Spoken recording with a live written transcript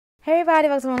Hey everybody,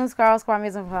 welcome to Scar Squad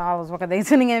Music for all those working things.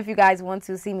 Tuning in if you guys want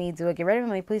to see me do it. Get ready with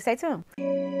me, please stay tuned.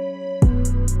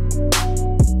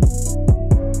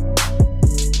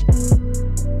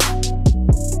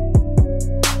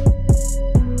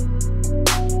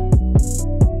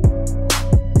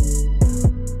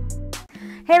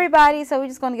 Hey everybody, so we're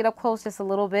just going to get up close just a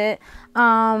little bit.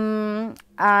 Okay,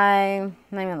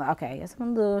 yes, I'm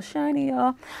a little shiny,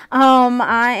 y'all.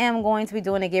 I am going to be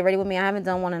doing a get ready with me. I haven't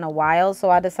done one in a while, so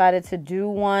I decided to do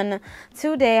one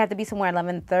today. I have to be somewhere at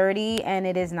 11:30, and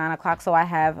it is 9 o'clock, so I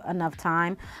have enough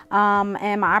time.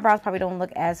 And my eyebrows probably don't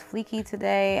look as fleeky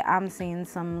today. I'm seeing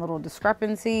some little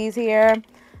discrepancies here.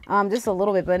 Just a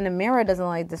little bit, but in the mirror it doesn't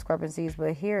like discrepancies,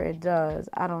 but here it does.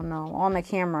 I don't know. On the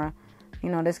camera, you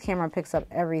know, this camera picks up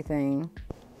everything.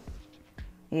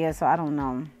 Yeah, so I don't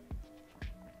know.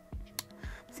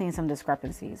 Seeing some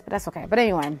discrepancies, but that's okay. But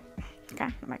anyway, okay,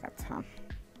 I got time.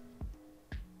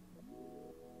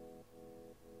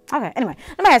 Okay, anyway,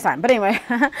 nobody has time. But anyway,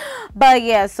 but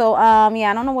yeah, so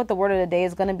yeah, I don't know what the word of the day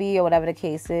is gonna be or whatever the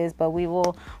case is, but we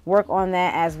will work on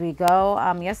that as we go.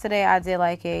 Yesterday I did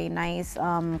like a nice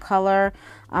color.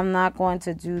 I'm not going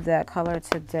to do that color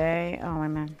today. Oh wait a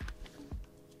minute.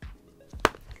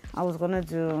 I was gonna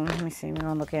do, let me see, we're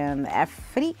gonna look at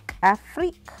Afrique.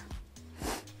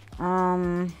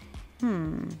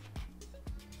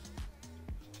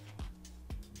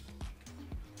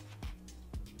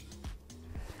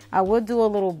 I would do a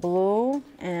little blue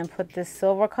and put this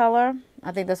silver color.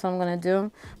 I think that's what I'm gonna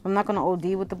do. I'm not gonna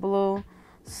OD with the blue.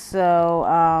 So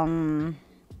I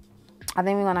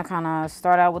think we're gonna kind of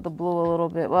start out with the blue a little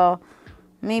bit. Well,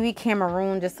 maybe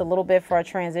Cameroon just a little bit for a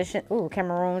transition. Ooh,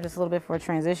 Cameroon just a little bit for a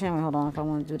transition. Wait, hold on if I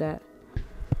want to do that.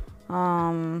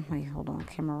 Wait, hold on.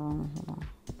 Cameroon, hold on.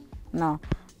 No.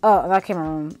 Oh, not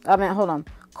Cameroon. I mean, hold on.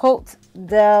 Côte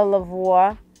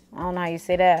d'Ivoire. I don't know how you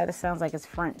say that. It sounds like it's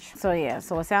French. So, yeah.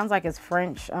 So, it sounds like it's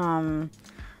French.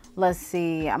 Let's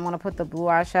see. I'm going to put the blue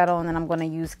eyeshadow, and then I'm going to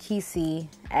use Kisi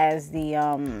as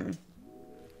the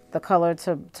color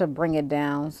to bring it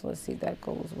down. So, let's see if that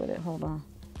goes with it. Hold on.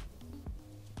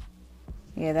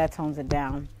 Yeah, that tones it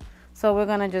down. So we're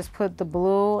gonna just put the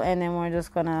blue, and then we're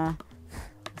just gonna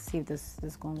see if this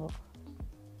is gonna look.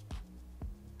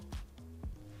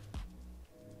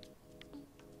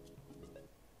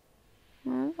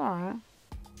 It's alright.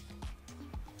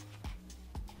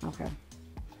 Okay.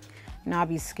 Now I'll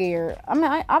be scared. I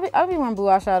mean, I'll be wearing blue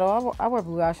eyeshadow. I wear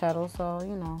blue eyeshadow, so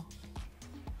you know.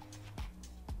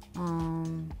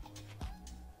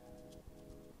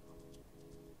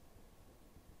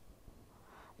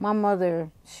 My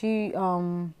mother, she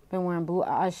been wearing blue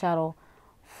eyeshadow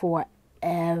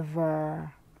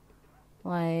forever.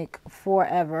 Like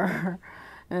forever.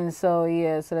 And so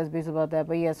yeah, so that's basically about that.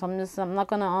 But yeah, so I'm not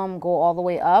gonna go all the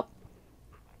way up.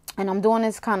 And I'm doing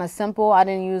this kind of simple. I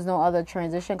didn't use no other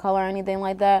transition color or anything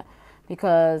like that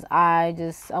because I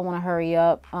want to hurry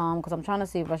up because I'm trying to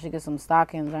see if I should get some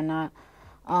stockings or not.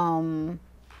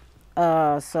 If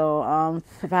I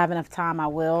have enough time, I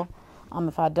will.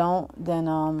 If I don't,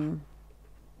 then,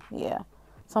 yeah.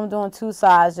 So I'm doing two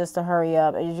sides just to hurry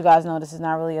up. As you guys know, this is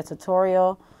not really a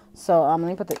tutorial. So, let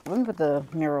me put the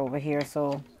mirror over here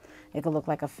so it could look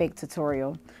like a fake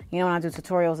tutorial. You know, when I do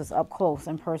tutorials, it's up close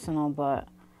and personal, but,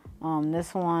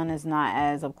 this one is not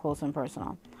as up close and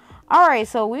personal. All right,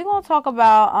 so we're going to talk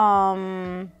about,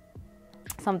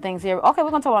 some things here. Okay, we're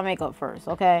going to talk about makeup first,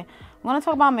 okay? We're going to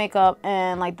talk about makeup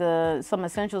and, like, some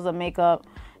essentials of makeup.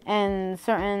 And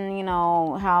certain, you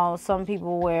know, how some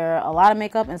people wear a lot of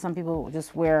makeup and some people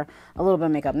just wear a little bit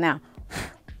of makeup. Now,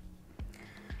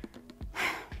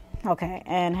 okay,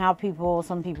 and how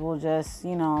some people just,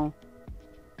 you know,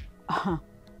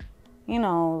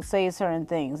 say certain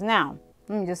things. Now,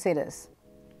 let me just say this.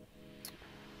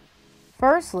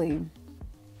 Firstly,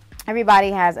 everybody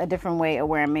has a different way of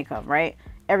wearing makeup, right?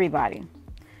 Everybody.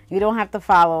 You don't have to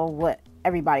follow what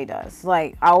everybody does.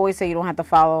 Like, I always say you don't have to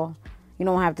follow. You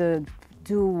don't have to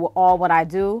do all what I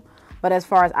do. But as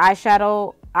far as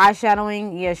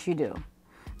eyeshadowing, yes, you do.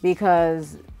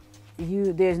 Because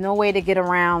there's no way to get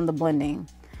around the blending.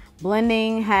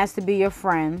 Blending has to be your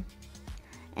friend.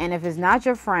 And if it's not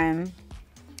your friend,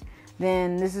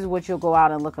 then this is what you'll go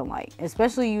out and looking like.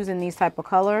 Especially using these type of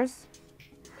colors.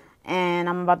 And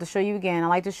I'm about to show you again. I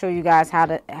like to show you guys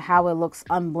how it looks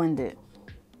unblended.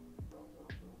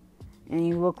 And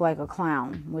you look like a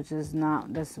clown, which is not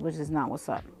what's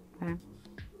up. Okay.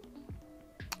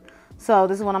 So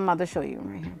this is what I'm about to show you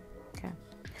right here. Okay.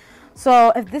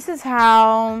 So if this is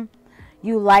how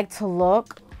you like to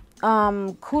look,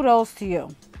 kudos to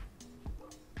you.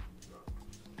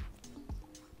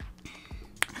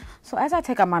 So as I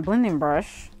take out my blending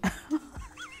brush,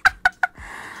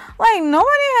 Like,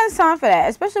 nobody has time for that,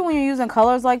 especially when you're using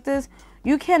colors like this.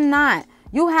 You cannot.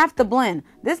 You have to blend.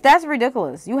 That's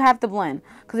ridiculous. You have to blend.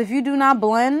 Because if you do not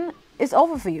blend, it's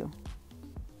over for you.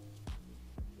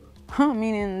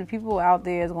 Meaning the people out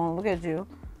there is going to look at you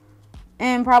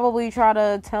and probably try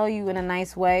to tell you in a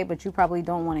nice way, but you probably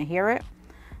don't want to hear it.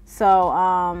 So,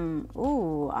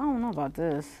 ooh, I don't know about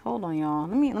this. Hold on, y'all.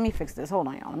 Let me fix this. Hold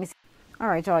on, y'all. Let me see. All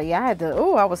right, y'all. Yeah, I had to.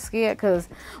 Ooh, I was scared because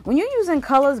when you're using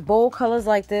colors, bold colors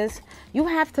like this, you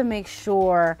have to make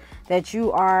sure that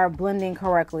you are blending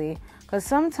correctly. Because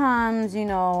sometimes, you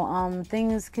know,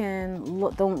 things can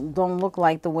don't look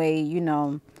like the way, you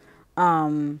know,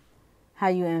 how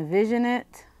you envision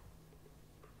it.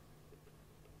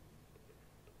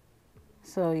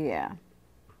 So, yeah.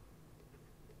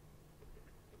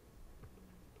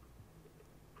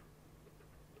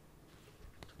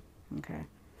 Okay.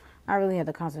 I really had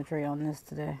to concentrate on this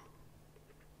today.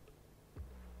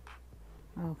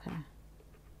 Okay.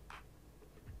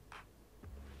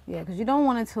 Yeah, because you don't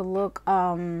want it to look,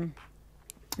 you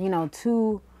know,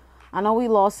 too... I know we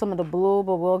lost some of the blue,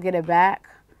 but we'll get it back.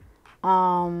 We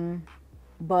are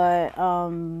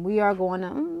going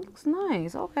to... looks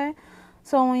nice. Okay.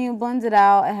 So when you blend it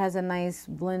out, it has a nice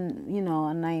blend, you know,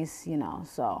 a nice, you know,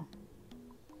 so.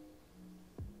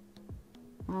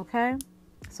 Okay.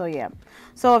 So yeah.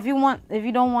 So if you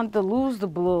don't want to lose the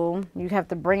blue, you have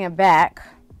to bring it back.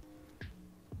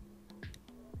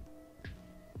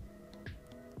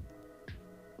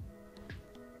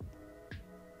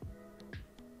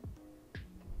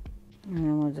 And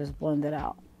then we'll just blend it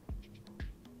out.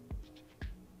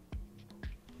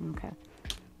 Okay.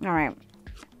 All right.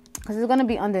 Because it's going to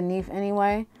be underneath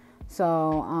anyway.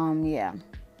 So, yeah.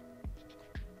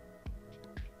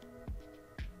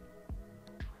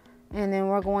 And then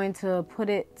we're going to put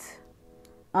it,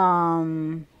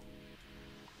 okay.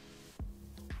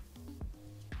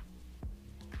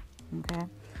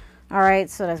 All right,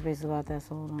 so that's basically about that.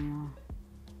 So hold on,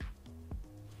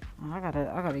 y'all. I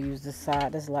gotta use this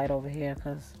side, this light over here,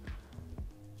 cause.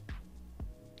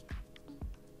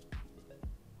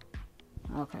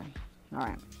 Okay. All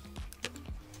right.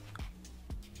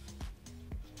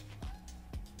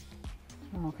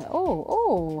 Okay. Oh.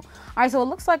 All right. So it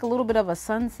looks like a little bit of a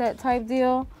sunset type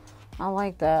deal. I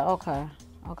like that. Okay.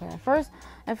 Okay. At first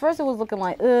it was looking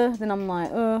like then I'm like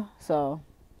So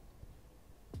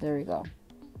there we go.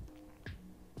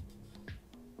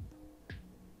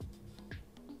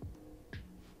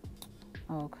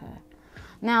 Okay.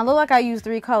 Now, it looked like I used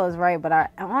 3 colors, right? But I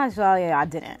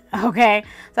didn't. Okay?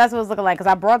 So that's what it's looking like.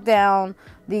 Because I brought down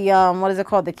the, what is it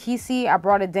called? The Kisi. I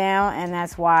brought it down, and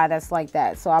that's why that's like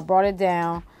that. So I brought it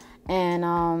down,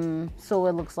 and so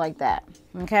it looks like that.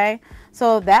 Okay?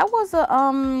 So that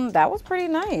was pretty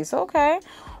nice. Okay.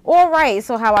 All right.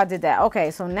 So how I did that.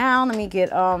 Okay. So now let me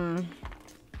get, I'm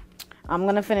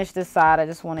going to finish this side. I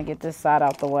just want to get this side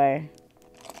out the way.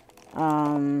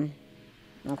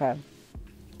 Okay.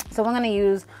 So we're going to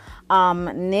use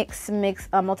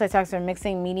NYX multi-texture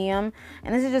mixing medium,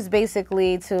 and this is just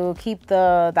basically to keep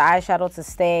the eyeshadow to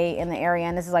stay in the area,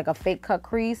 and this is like a fake cut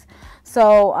crease.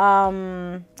 So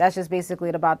that's just basically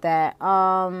it about that.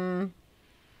 All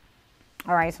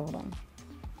right, so hold on.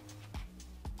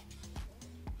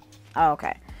 Oh,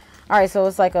 okay. All right, so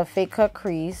it's like a fake cut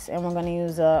crease, and we're going to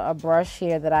use a brush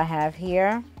here that I have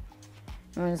here.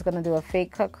 And we're just going to do a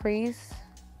fake cut crease.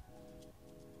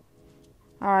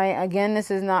 All right, again, this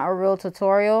is not a real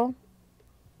tutorial.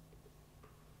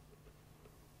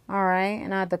 All right,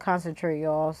 and I have to concentrate,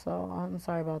 y'all, so I'm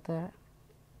sorry about that.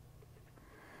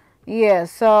 Yeah,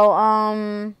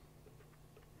 so,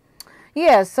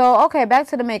 okay, back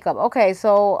to the makeup. Okay,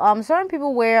 so, certain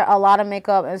people wear a lot of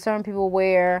makeup and certain people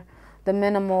wear the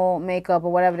minimal makeup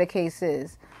or whatever the case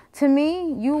is. To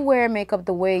me, you wear makeup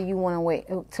the way you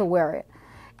want to wear it.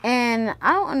 And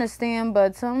I don't understand,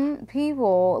 but some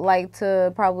people like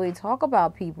to probably talk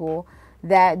about people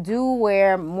that do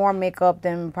wear more makeup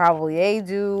than probably they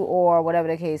do or whatever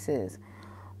the case is.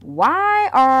 Why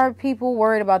are people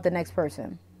worried about the next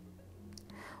person?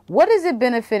 What is it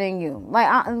benefiting you?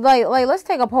 Like let's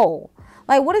take a poll.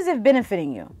 Like, what is it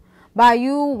benefiting you? By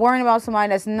you worrying about somebody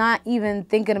that's not even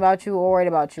thinking about you or worried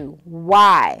about you.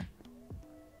 Why?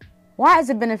 Why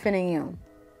is it benefiting you?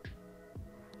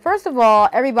 First of all,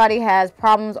 everybody has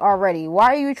problems already.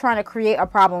 Why are you trying to create a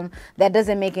problem that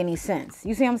doesn't make any sense?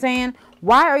 You see what I'm saying?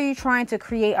 Why are you trying to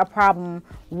create a problem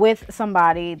with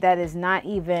somebody that is not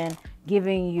even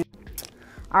giving you...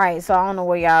 All right, so I don't know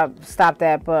where y'all stopped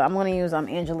at, but I'm going to use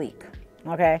Angelique.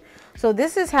 Okay, so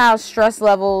this is how stress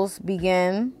levels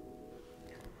begin.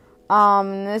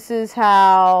 This is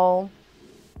how...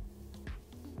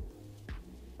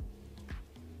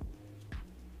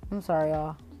 I'm sorry,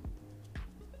 y'all.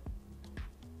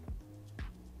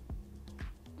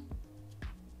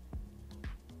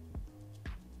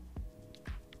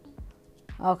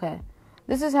 Okay.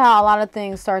 This is how a lot of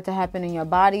things start to happen in your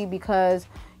body because,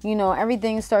 you know,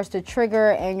 everything starts to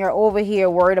trigger and you're over here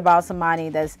worried about somebody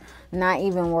that's not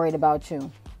even worried about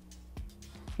you.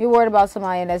 You're worried about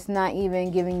somebody that's not even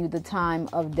giving you the time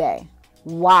of day.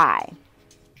 Why?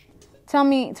 Tell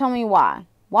me why.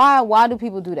 Why do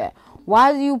people do that?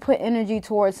 Why do you put energy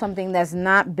towards something that's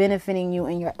not benefiting you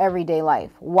in your everyday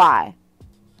life? Why?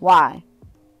 Why?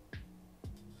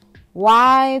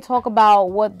 Why talk about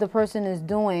what the person is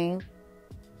doing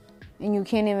and you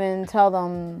can't even tell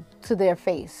them to their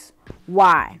face?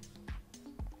 Why?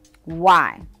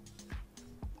 Why?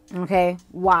 Okay?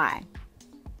 Why?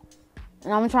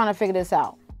 And I'm trying to figure this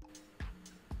out.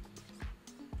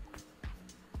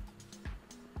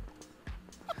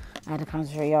 I had to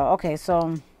concentrate, y'all. Okay,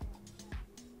 so...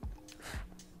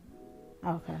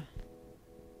 Okay.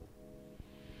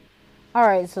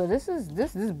 Alright, so this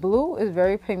blue is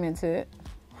very pigmented.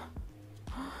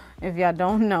 If y'all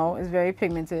don't know, it's very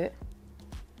pigmented.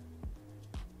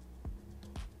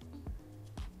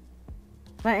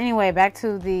 But anyway, back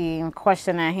to the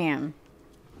question at hand.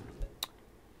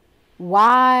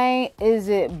 Why is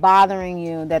it bothering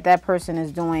you that that person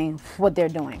is doing what they're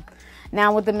doing?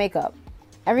 Now with the makeup,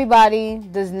 everybody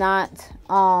does not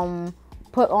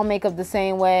put on makeup the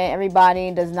same way.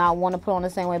 Everybody does not want to put on the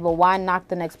same way, but why knock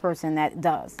the next person that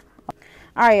does?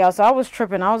 All right, y'all, so I was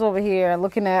tripping. I was over here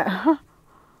looking at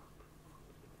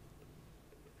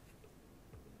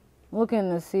looking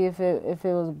to see if it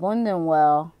was blending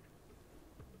well.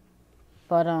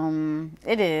 But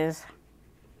it is.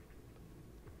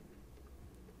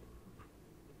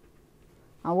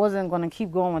 I wasn't going to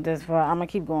keep going with this, but I'm going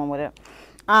to keep going with it.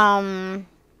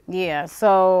 Yeah,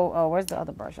 so, oh, where's the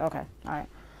other brush? Okay, all right.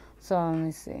 So, let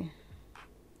me see.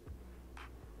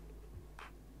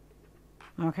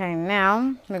 Okay,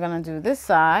 now we're going to do this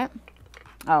side.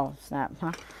 Oh, snap.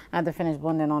 Huh? I had to finish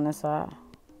blending on this side.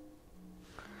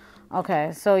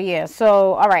 Okay, so, yeah.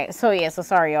 So, all right. So, yeah. So,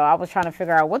 sorry, y'all. I was trying to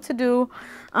figure out what to do.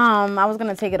 I was going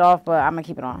to take it off, but I'm going to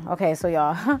keep it on. Okay, so,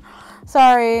 y'all.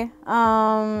 Sorry.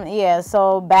 Yeah,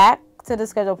 so back to the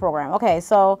schedule program. Okay,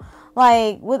 so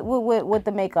like with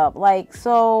the makeup, like,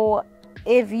 so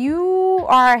if you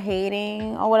are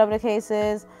hating or whatever the case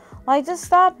is, like, just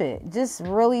stop it. Just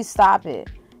really stop it.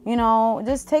 You know,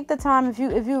 just take the time. If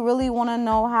you really want to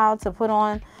know how to put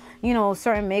on, you know,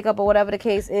 certain makeup or whatever the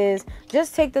case is,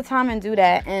 just take the time and do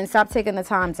that and stop taking the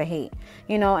time to hate,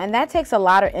 you know, and that takes a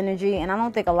lot of energy. And I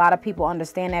don't think a lot of people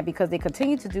understand that because they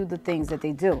continue to do the things that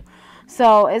they do.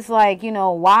 So it's like, you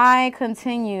know, why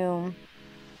continue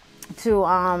to,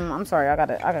 I'm sorry, I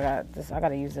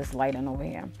gotta use this lighting over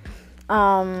here.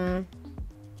 And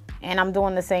I'm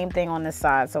doing the same thing on this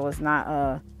side. So it's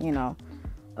not, you know,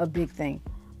 a big thing.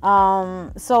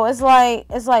 So it's like,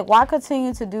 why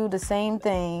continue to do the same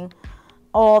thing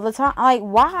all the time? Like,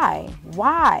 why?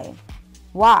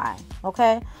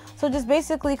 Okay. So just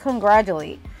basically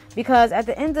congratulate, because at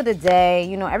the end of the day,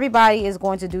 you know, everybody is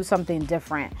going to do something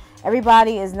different.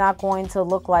 Everybody is not going to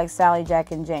look like Sally, Jack,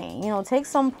 and Jane. You know, take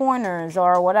some pointers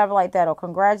or whatever like that, or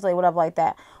congratulate, whatever like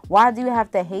that. Why do you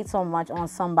have to hate so much on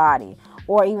somebody,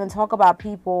 or even talk about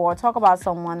people, or talk about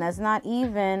someone that's not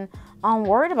even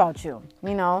worried about you,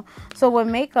 you know? So with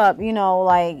makeup, you know,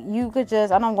 like, you could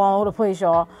just, I know I'm going all over the place,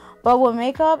 y'all, but with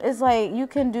makeup, it's like you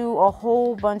can do a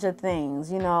whole bunch of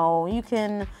things, you know. You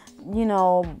can, you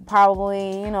know,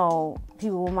 probably, you know,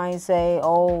 people might say,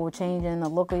 oh, changing the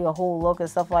look of your whole look and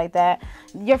stuff like that.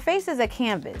 Your face is a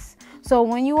canvas. So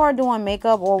when you are doing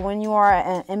makeup, or when you are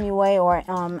an MUA or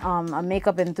a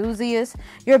makeup enthusiast,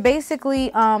 you're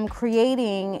basically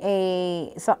creating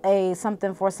a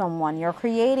something for someone. You're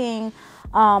creating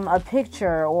a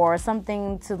picture or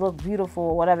something to look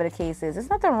beautiful, whatever the case is. There's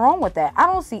nothing wrong with that. I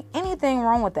don't see anything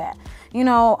wrong with that. You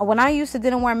know, when I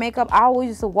didn't wear makeup, I always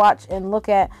used to watch and look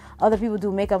at other people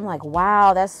do makeup. I'm like,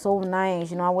 wow, that's so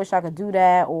nice. You know, I wish I could do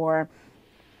that. Or,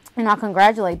 and I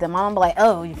congratulate them. I'm like,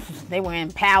 oh, they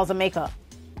wearing piles of makeup.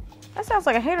 That sounds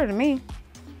like a hater to me.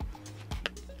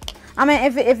 I mean,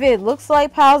 if it looks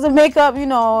like piles of makeup, you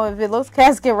know, if it looks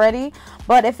casket ready,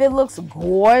 but if it looks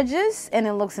gorgeous and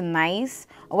it looks nice,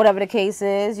 or whatever the case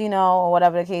is, you know, or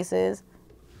whatever the case is,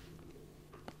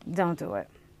 don't do it.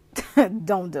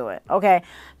 Don't do it. Okay.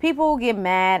 People get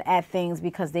mad at things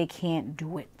because they can't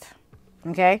do it.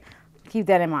 Okay. Keep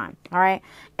that in mind. All right.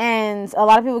 And a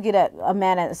lot of people get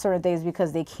mad at certain things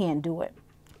because they can't do it,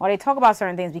 or they talk about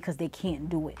certain things because they can't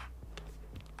do it.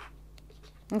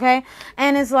 Okay.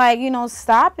 And it's like, you know,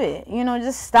 stop it. You know,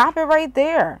 just stop it right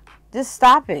there. Just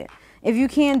stop it. If you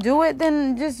can't do it,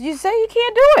 then just you say you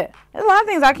can't do it. There's a lot of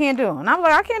things I can't do. And I'm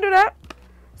like, I can't do that.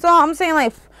 So I'm saying,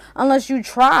 like, unless you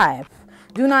try,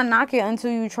 do not knock it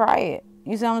until you try it.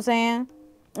 You see what I'm saying?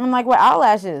 And like with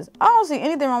eyelashes, I don't see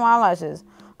anything wrong with eyelashes.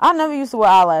 I never used to wear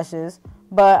eyelashes,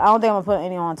 but I don't think I'm going to put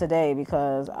any on today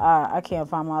because I can't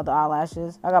find my other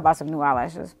eyelashes. I got to buy some new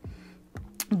eyelashes.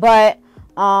 But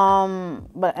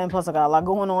and plus I got a lot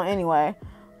going on anyway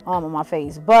on my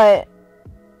face. But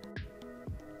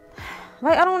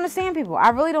like, I don't understand people. I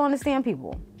really don't understand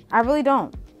people. I really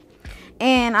don't.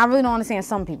 And I really don't understand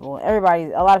some people. A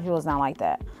lot of people is not like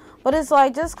that. But it's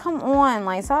like, just come on.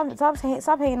 Like, stop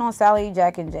hating on Sally,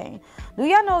 Jack, and Jane. Do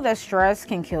y'all know that stress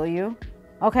can kill you?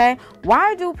 Okay?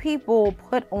 Why do people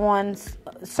put on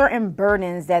certain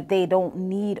burdens that they don't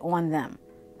need on them?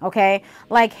 Okay?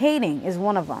 Like, hating is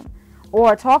one of them.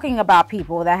 Or talking about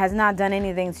people that has not done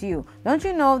anything to you. Don't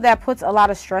you know that puts a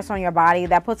lot of stress on your body?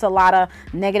 That puts a lot of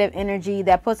negative energy.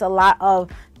 That puts a lot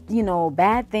of,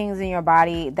 bad things in your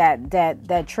body.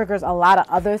 That triggers a lot of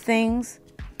other things.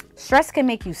 Stress can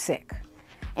make you sick.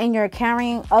 And you're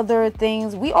carrying other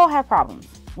things. We all have problems.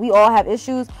 We all have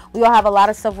issues. We all have a lot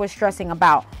of stuff we're stressing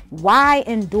about. Why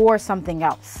endure something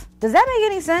else? Does that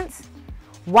make any sense?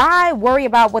 Why worry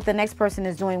about what the next person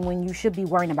is doing when you should be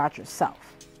worrying about yourself?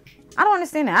 I don't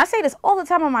understand that. I say this all the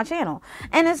time on my channel.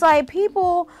 And it's like,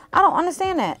 people, I don't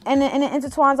understand that. And it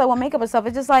intertwines like with makeup and stuff.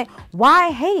 It's just like,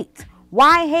 why hate?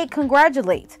 Why hate?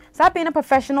 Congratulate. Stop being a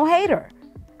professional hater.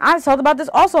 I talked about this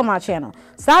also on my channel.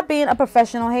 Stop being a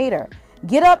professional hater.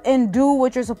 Get up and do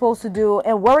what you're supposed to do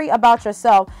and worry about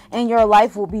yourself, and your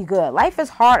life will be good. Life is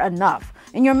hard enough,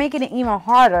 and you're making it even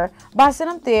harder by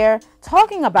sitting up there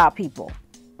talking about people.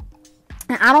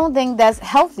 And I don't think that's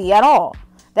healthy at all.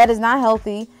 That is not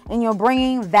healthy, and you're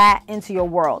bringing that into your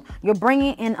world. You're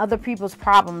bringing in other people's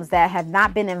problems that have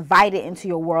not been invited into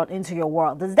your world.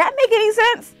 Does that make any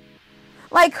sense?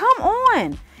 Like, come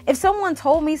on. If someone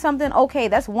told me something, okay,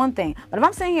 that's one thing. But if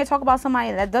I'm sitting here talking about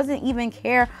somebody that doesn't even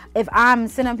care if I'm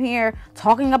sitting up here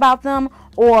talking about them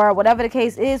or whatever the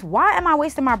case is, why am I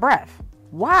wasting my breath?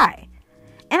 Why?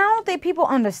 And I don't think people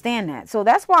understand that. So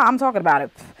that's why I'm talking about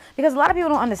it. Because a lot of people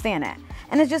don't understand that.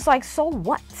 And it's just like, so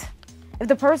what? If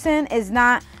the person is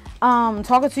not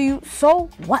talking to you, so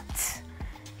what?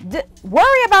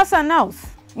 Worry about something else.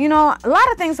 A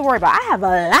lot of things to worry about. I have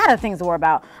a lot of things to worry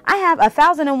about. I have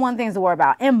 1,001 things to worry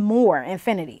about and more,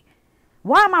 infinity.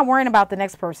 Why am I worrying about the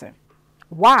next person?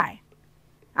 Why?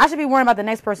 I should be worrying about the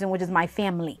next person, which is my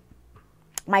family.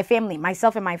 My family,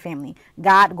 myself and my family.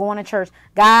 God, going to church.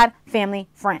 God, family,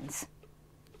 friends.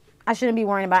 I shouldn't be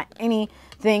worrying about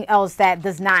anything else that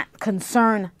does not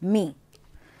concern me.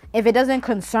 If it doesn't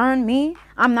concern me,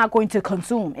 I'm not going to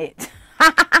consume it.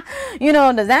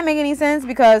 Does that make any sense?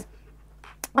 Because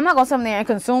I'm not going to sit there and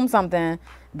consume something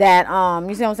that,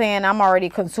 you see what I'm saying? I'm already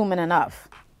consuming enough.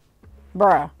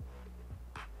 Bruh.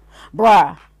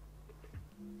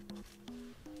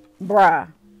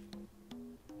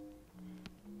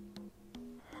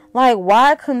 Like,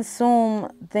 why consume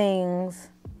things?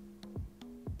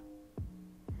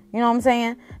 You know what I'm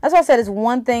saying? That's why I said it's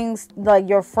one thing, like,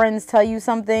 your friends tell you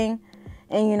something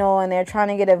and, and they're trying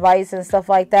to get advice and stuff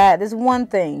like that. It's one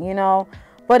thing,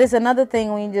 But it's another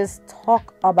thing when you just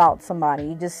talk about somebody.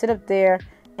 You just sit up there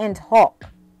and talk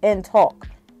about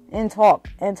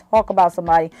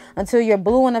somebody until you're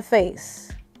blue in the face,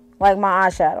 like my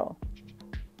eyeshadow.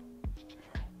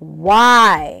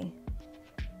 Why?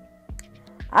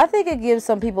 I think it gives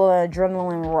some people an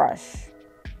adrenaline rush.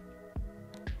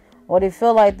 Or they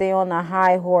feel like they're on a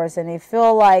high horse and they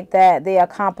feel like that they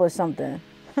accomplished something.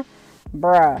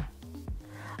 Bruh.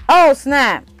 Oh,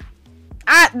 snap.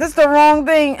 This is the wrong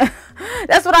thing.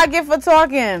 That's what I get for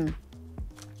talking.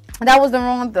 That was the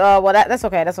wrong, that's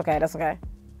okay.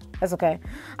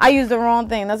 I used the wrong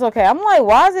thing. That's okay. I'm like,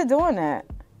 why is it doing that?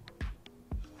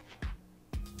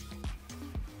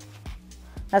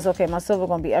 That's okay. My silver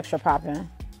gonna be extra popping.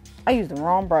 I used the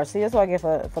wrong brush. See, that's what I get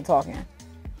for talking.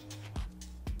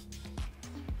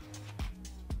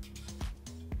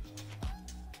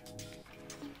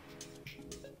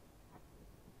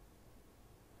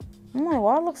 I'm like,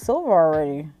 why it look silver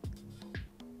already?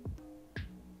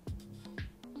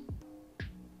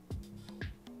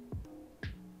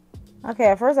 Okay,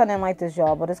 at first I didn't like this,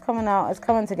 y'all, but it's coming out. It's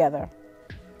coming together.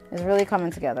 It's really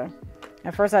coming together.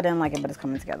 At first I didn't like it, but it's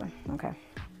coming together. Okay.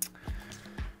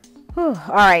 Whew.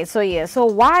 All right, so yeah. So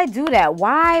why do that?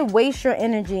 Why waste your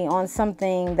energy on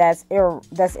something that's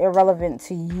irrelevant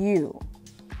to you?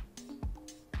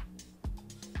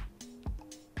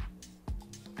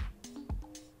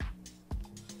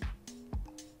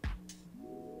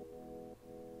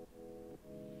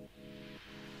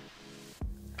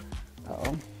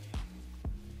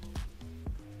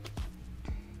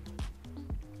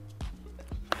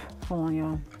 Hold on,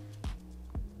 y'all.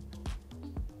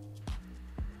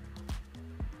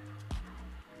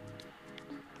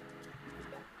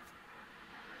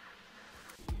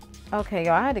 Okay,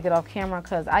 y'all, I had to get off camera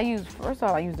because first of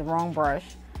all, I used the wrong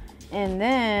brush. And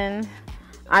then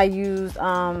I used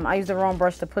the wrong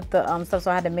brush to put the stuff,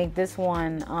 so I had to make this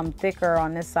one thicker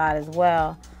on this side as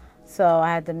well. So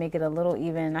I had to make it a little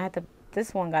even.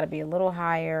 This one got to be a little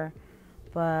higher,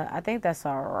 but I think that's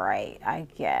all right, I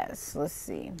guess. Let's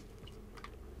see.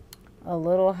 A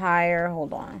little higher.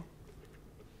 Hold on.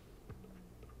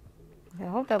 Okay,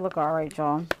 I hope that look all right,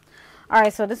 y'all. All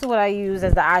right, so this is what I use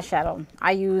as the eyeshadow.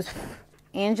 I use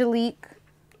Angelique.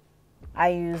 I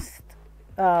used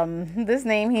this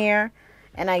name here,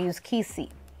 and I use Kisi.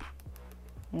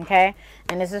 Okay,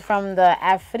 and this is from the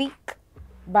Afrique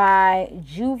by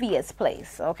Juvias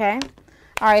place. Okay,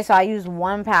 all right, so I used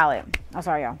one palette. Oh,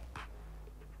 sorry, y'all.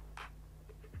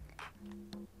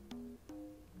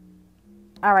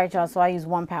 All right, y'all, so I use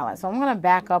one palette. So I'm gonna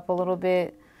back up a little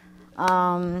bit.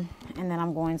 And then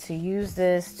I'm going to use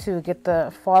this to get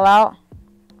the fallout.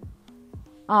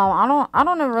 I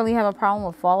don't really have a problem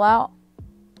with fallout.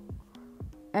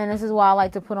 And this is why I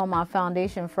like to put on my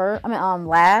foundation first.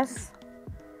 Last.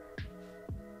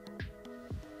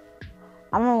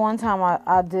 I remember one time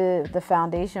I did the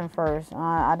foundation first.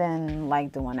 I didn't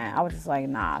like doing that. I was just like,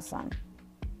 nah, son.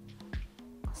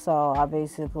 So I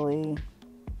basically,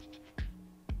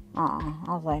 I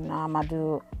was like, nah, my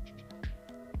dude.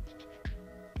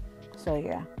 So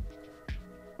yeah.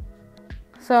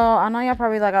 So I know y'all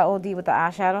probably like I OD with the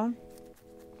eyeshadow,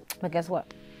 but guess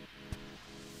what?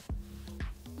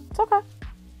 It's okay.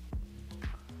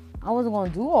 I wasn't gonna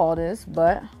do all this,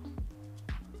 but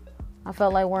I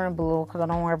felt like wearing blue because I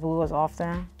don't wear blue as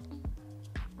often.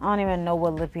 I don't even know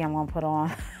what lippy I'm gonna put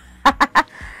on.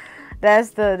 That's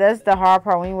the hard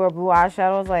part when you wear blue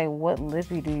eyeshadow. It's like, what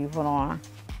lippy do you put on?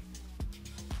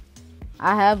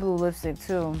 I have blue lipstick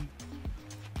too.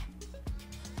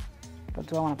 But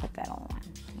do I want to put that on?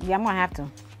 Yeah, I'm going to have to.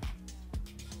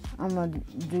 I'm going to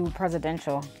do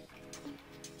presidential. I'm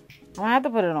going to have to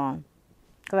put it on.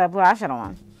 Because I have blue eyeshadow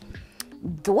on.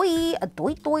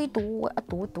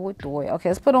 Okay,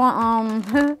 let's put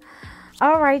on,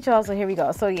 all right, y'all. So here we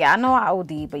go. So yeah, I know I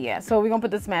OD, but yeah. So we're going to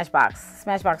put the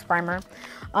Smashbox primer.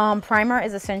 Primer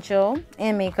is essential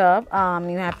in makeup.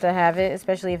 You have to have it,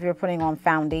 especially if you're putting on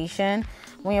foundation.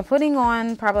 When you're putting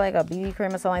on probably like a BB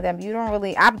cream or something like that, you don't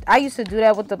really, I used to do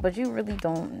that with but you really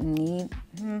don't need,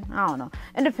 I don't know.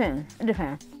 It depends.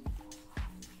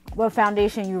 What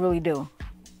foundation you really do.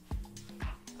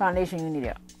 Foundation you need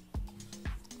it.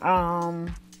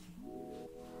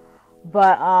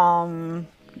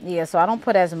 Yeah, so I don't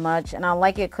put as much, and I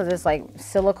like it because it's like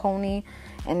silicone-y,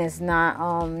 and it's not,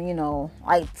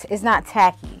 like, it's not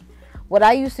tacky. What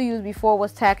I used to use before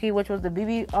was tacky, which was the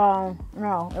BB,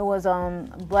 it was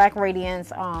Black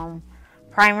Radiance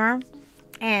primer,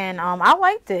 and I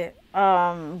liked it,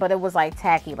 but it was like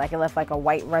tacky, like it left like a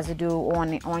white residue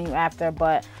on you after,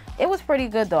 but it was pretty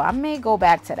good though. I may go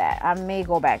back to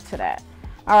that.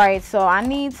 All right, so I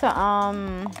need to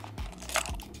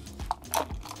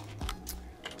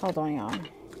hold on, y'all,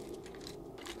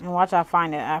 and watch I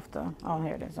find it after. Oh,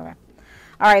 here it is. Okay.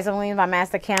 All right, so I'm going to use my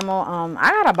Master Camel.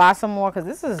 I got to buy some more because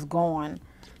this is gone.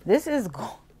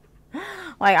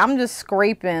 Like, I'm just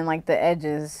scraping, like, the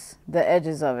edges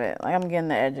of it. Like, I'm getting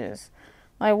the edges.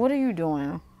 Like, what are you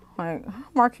doing? Like,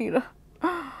 Marquita.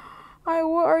 Like,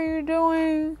 what are you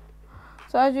doing?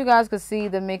 So, as you guys can see,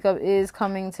 the makeup is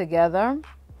coming together.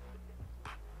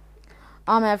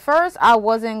 At first, I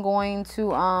wasn't going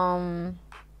to,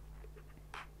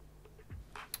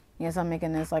 yes, I'm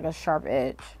making this like a sharp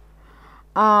edge.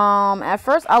 At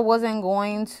first I wasn't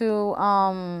going to,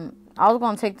 I was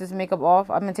going to take this makeup off.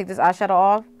 I'm going to take this eyeshadow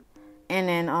off and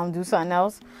then, do something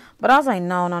else. But I was like,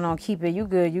 no, keep it. You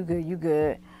good.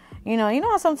 You know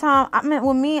how sometimes,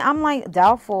 with me, I'm like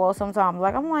doubtful sometimes.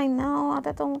 Like, I'm like, no,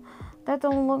 that don't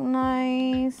look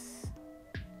nice.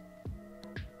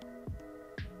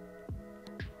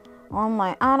 I'm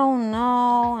like, I don't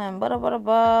know. And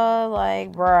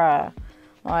like, bruh.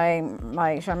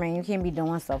 Like Charmaine, you can't be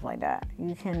doing stuff like that.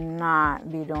 You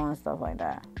cannot be doing stuff like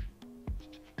that.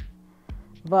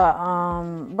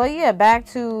 But yeah, back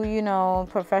to,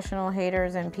 professional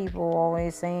haters and people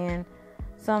always saying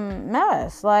some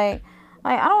mess. Like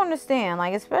I don't understand.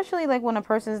 Like, especially like when a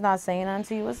person's not saying nothing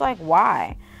to you, it's like,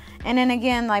 why? And then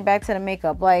again, like back to the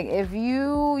makeup, like if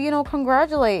you,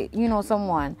 congratulate,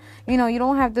 someone, you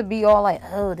don't have to be all like,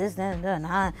 oh, this, that,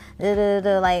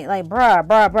 like,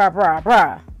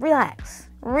 bruh, relax,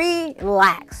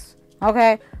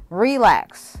 okay,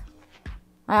 relax.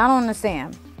 Like, I don't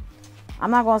understand.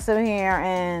 I'm not gonna sit here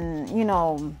and,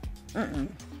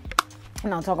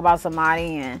 talk about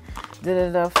somebody and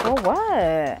da-da-da for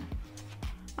what?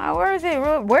 Where is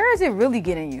it really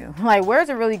getting you? Like, where is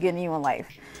it really getting you in life?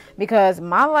 Because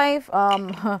my life,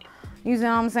 you see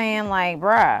what I'm saying? Like,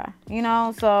 bruh,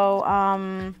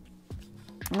 so,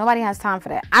 nobody has time for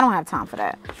that. I don't have time for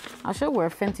that. I should wear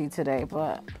Fenty today,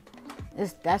 but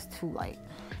that's too light.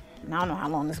 And I don't know how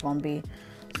long this is going to be.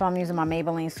 So I'm using my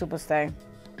Maybelline Superstay.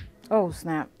 Oh,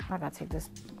 snap. I got to take this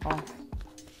off.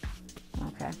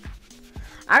 Okay.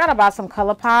 I got to buy some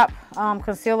ColourPop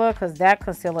concealer because that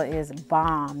concealer is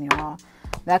bomb, y'all.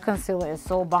 That concealer is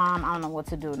so bomb, I don't know what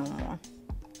to do no more.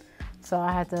 So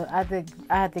I had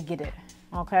to get it.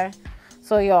 Okay?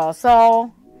 So,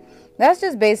 y'all, that's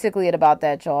just basically it about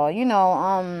that, y'all.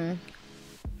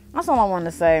 That's all I wanted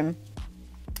to say.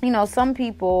 Some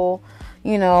people,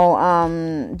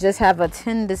 just have a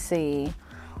tendency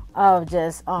of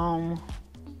just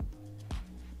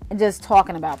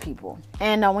talking about people.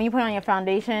 And when you put on your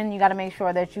foundation, you got to make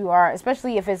sure that you are,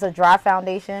 especially if it's a dry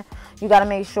foundation, you got to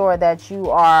make sure that you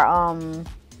are,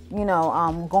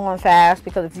 going fast,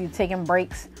 because if you're taking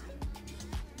breaks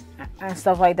and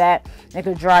stuff like that, it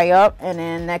could dry up, and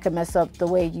then that could mess up the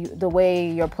way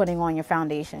you're putting on your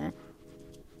foundation.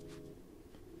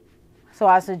 So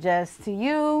I suggest to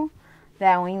you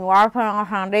that when you are putting on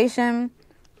foundation,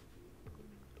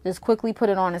 just quickly put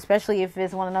it on, especially if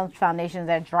it's one of those foundations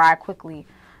that dry quickly.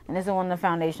 And this is one of the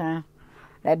foundations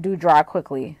that do dry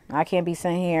quickly. I can't be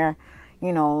sitting here,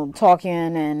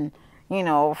 talking and,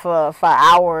 for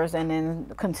hours and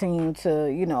then continue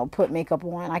to, put makeup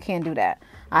on. I can't do that.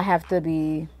 It has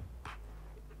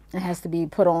to be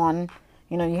put on.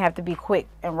 You have to be quick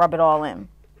and rub it all in.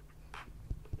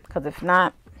 Because if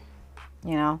not,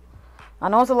 I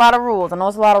know it's a lot of rules.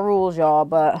 Y'all,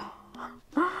 but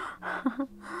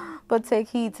but take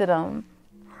heed to them.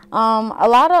 A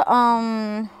lot of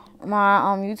my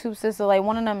YouTube sister, like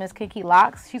one of them is Kiki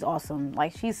Locks. She's awesome.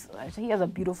 Like she has a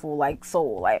beautiful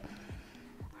soul. Like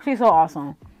she's so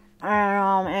awesome.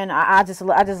 And I just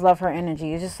love her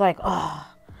energy. It's just like, oh,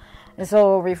 it's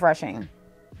so refreshing.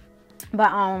 But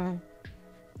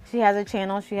she has a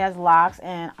channel. She has locks,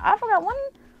 and I forgot when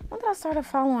did I started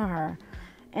following her.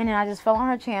 And then I just fell on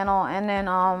her channel, and then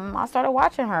I started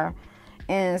watching her.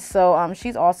 And so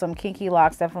she's awesome. Kinky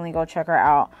Locks, definitely go check her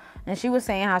out. And she was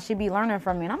saying how she be learning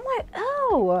from me. And I'm like,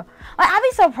 oh. Like, I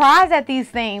be surprised at these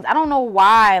things. I don't know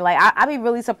why. Like, I be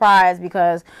really surprised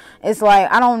because it's like,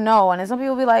 I don't know. And then some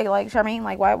people be like Charmaine,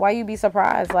 like, why you be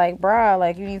surprised? Like, bruh,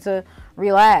 like, you need to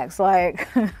relax. Like,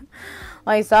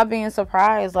 like, stop being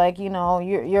surprised. Like,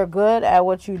 you're good at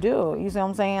what you do. You see what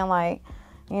I'm saying? Like,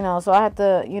 so I have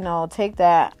to, take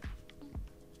that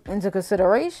into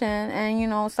consideration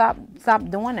and, stop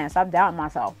doing that. Stop doubting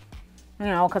myself,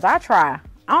 because I try.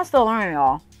 I'm still learning,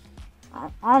 y'all.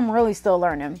 I'm really still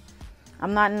learning.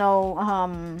 I'm not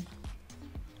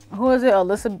who is it?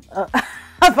 Alyssa. I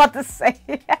was about to say,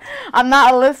 I'm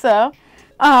not Alyssa.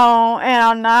 And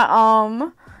I'm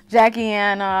not, Jackie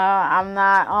Anna. I'm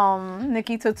not,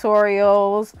 Nikki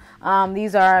Tutorials.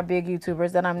 These are big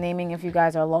YouTubers that I'm naming if you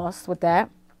guys are lost with that.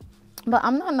 But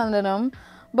I'm not none of them.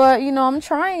 But, I'm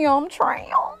trying, y'all. I'm trying,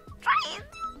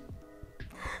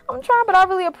 but I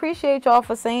really appreciate y'all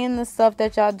for saying the stuff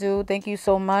that y'all do. Thank you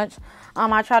so much.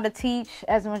 I try to teach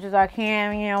as much as I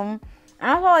can, And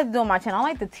that's what I like to do on my channel. I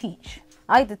like to teach.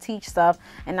 I like to teach stuff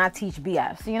and not teach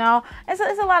BS,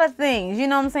 It's a lot of things, you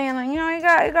know what I'm saying? Like, you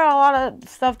got a lot of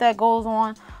stuff that goes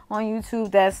on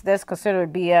YouTube that's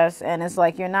considered BS. And it's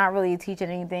like you're not really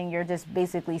teaching anything. You're just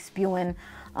basically spewing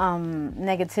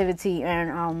negativity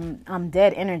and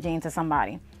dead energy into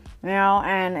somebody,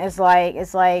 and it's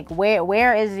like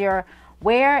where is your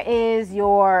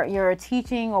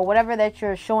teaching or whatever that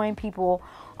you're showing people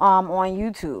on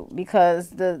YouTube? Because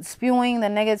the spewing the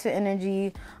negative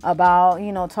energy about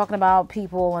talking about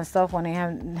people and stuff when they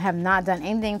have not done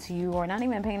anything to you or not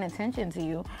even paying attention to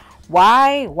you,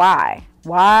 why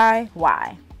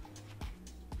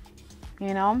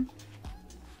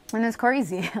and it's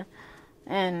crazy.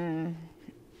 And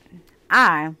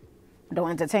I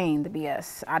don't entertain the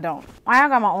BS. I don't. I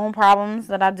got my own problems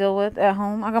that I deal with at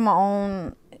home. I got my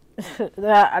own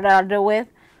that I deal with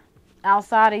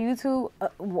outside of YouTube.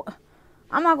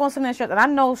 I'm not going to sit there and stress. And I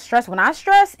know stress. When I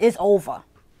stress, it's over.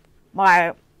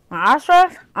 Like, when I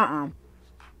stress,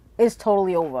 it's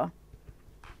totally over.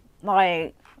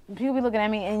 Like, people be looking at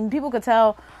me, and people could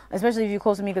tell, especially if you're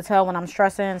close to me, could tell when I'm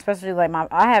stressing. Especially like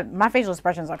my facial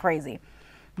expressions are crazy.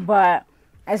 But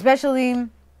especially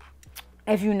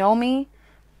if you know me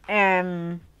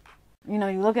and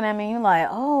you're looking at me, you're like,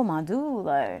 oh my dude,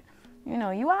 like You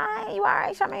know, you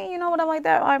alright, Charmaine, you know, whatever like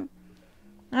that. Like,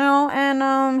 you know, and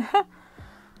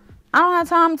I don't have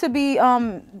time to be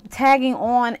tagging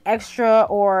on extra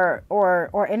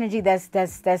or energy that's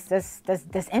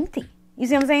empty. You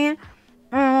see what I'm saying?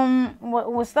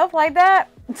 With stuff like that.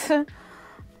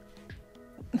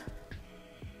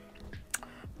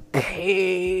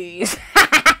 Peace.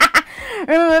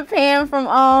 Remember Pam from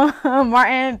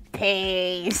Martin?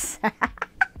 Peace.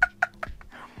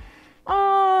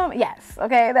 Yes.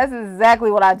 Okay, that's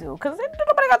exactly what I do. Cause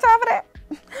nobody got time for that.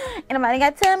 Anybody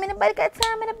got time? Anybody got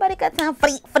time? Anybody got time?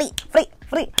 Free.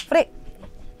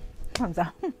 Comes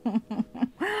out.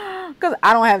 Cause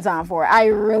I don't have time for it. I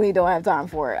really don't have time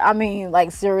for it. I mean,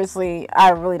 like, seriously, I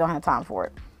really don't have time for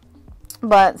it.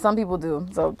 But some people do.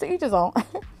 So to each his own.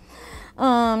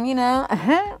 You know.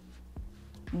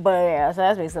 But yeah, so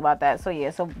that's basically about that. So yeah,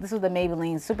 so this is the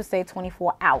Maybelline Super Stay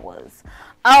 24 Hours.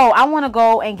 Oh, I want to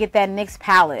go and get that NYX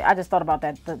palette. I just thought about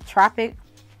that. The Tropic.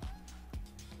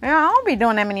 Yeah, I don't be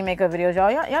doing that many makeup videos, y'all.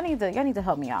 Y'all need to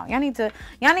help me out. Y'all need to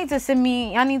send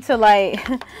me. Y'all need to like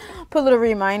put little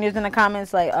reminders in the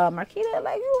comments, like, Marquita,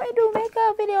 like, you ain't do a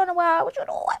makeup video in a while. What you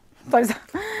doing?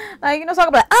 Like, you know, talk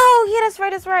about, oh yeah, that's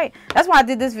right. That's why I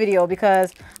did this video,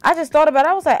 because I just thought about it.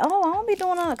 I was like, oh, I don't be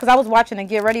doing it, because I was watching a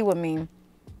Get Ready With Me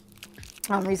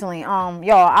recently. Y'all,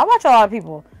 I watch a lot of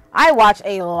people. I watch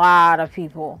a lot of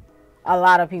people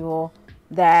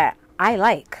that I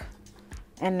like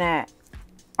and that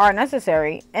are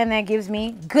necessary, and that gives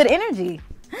me good energy.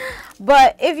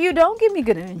 But if you don't give me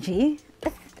good energy,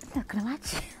 I'm not gonna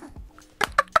watch you.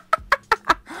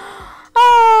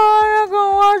 Oh, I'm not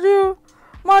gonna watch you,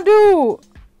 my dude.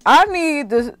 I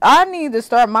need to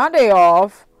start my day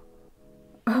off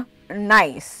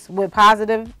nice with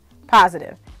positive,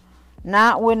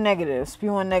 not with negative,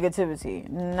 spewing negativity.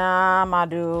 Nah, my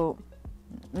dude.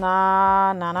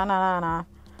 Nah,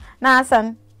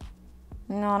 son.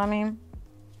 You know what I mean?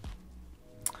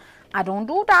 I don't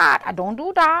do that.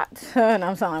 And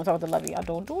I'm talking to Lovey. I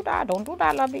don't do that,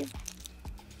 Lovey.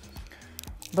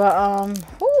 But, I'm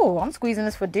squeezing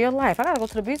this for dear life. I gotta go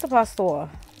to the beauty supply store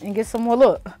and get some more.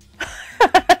 Look.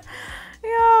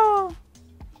 Yo,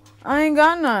 I ain't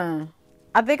got none.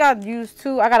 I think I used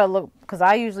 2. I gotta look, because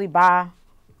I usually buy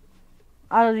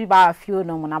a few of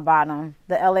them when I buy them.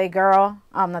 The LA Girl.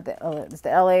 It's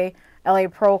the LA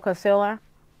Pro Concealer.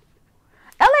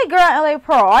 LA Girl and LA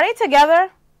Pro. Are they together?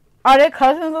 Are they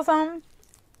cousins or something?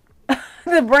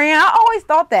 The brand. I always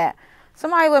thought that.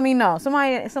 Somebody let me know.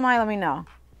 Somebody let me know.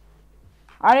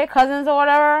 Are they cousins or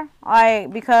whatever?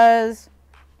 Like, because,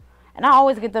 and I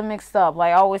always get them mixed up.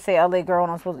 Like, I always say LA Girl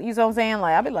when I'm supposed to, you know what I'm saying?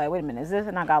 Like, I'll be like, wait a minute, is this?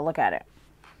 And I gotta look at it.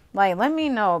 Like, let me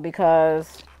know,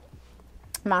 because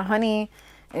my honey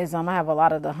is, I have a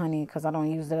lot of the honey because I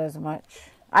don't use it as much.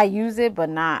 I use it, but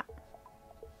not,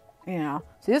 you know.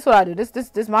 See, this is what I do. This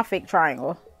is my fake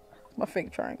triangle. I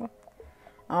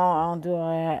don't do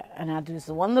all that. And I do this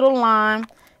one little line,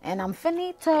 and I'm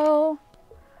finito.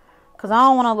 Because I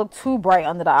don't want to look too bright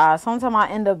under the eyes. Sometimes I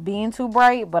end up being too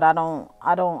bright, but I don't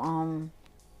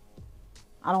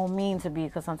mean to be,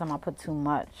 because sometimes I put too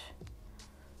much.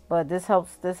 But this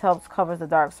helps covers the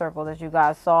dark circles, as you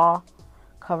guys saw.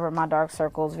 Covered my dark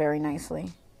circles very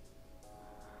nicely.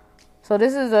 So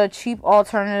this is a cheap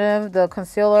alternative, the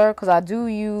concealer, because I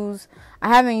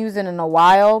haven't used it in a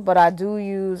while, but I do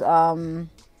use LA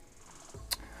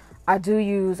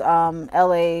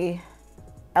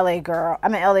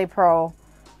Pro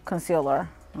concealer.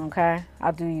 Okay,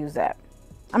 I do use that.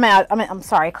 I'm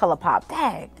sorry, ColourPop.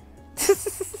 Dang.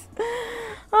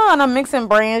 And I'm mixing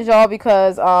brands, y'all,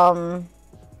 because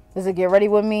this is Get Ready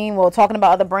With Me. Well, talking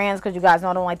about other brands, because you guys know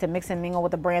I don't like to mix and mingle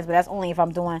with the brands, but that's only if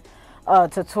I'm doing a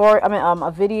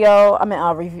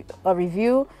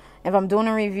review. If I'm doing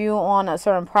a review on a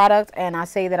certain product and I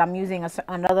say that I'm using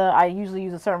I usually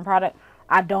use a certain product,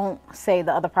 I don't say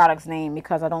the other product's name,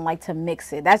 because I don't like to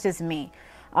mix it. That's just me.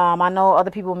 I know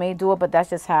other people may do it, but that's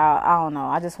just how, I don't know.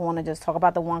 I just want to just talk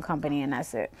about the one company, and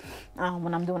that's it.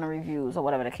 When I'm doing the reviews or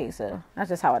whatever the case is. That's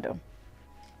just how I do.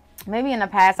 Maybe in the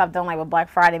past I've done like with Black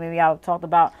Friday, maybe I've talked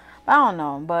about, I don't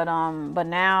know. But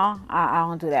now I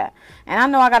don't do that. And I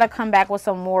know I gotta come back with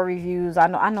some more reviews. I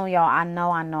know y'all. I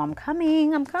know I'm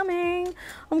coming,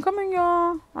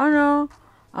 y'all. I know.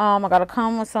 I gotta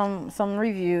come with some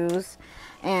reviews.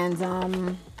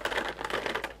 And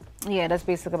yeah, that's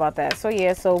basically about that. So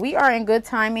yeah, so we are in good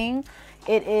timing.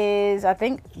 It is, I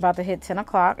think, about to hit 10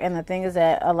 o'clock, and the thing is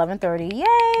at 11:30.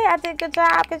 Yay! I did good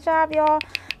job, y'all.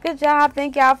 Good job.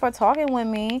 Thank y'all for talking with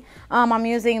me. I'm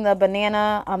using the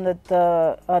banana,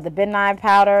 the midnight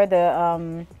powder,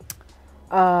 the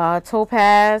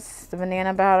Topaz, the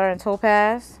banana powder and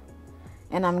Topaz,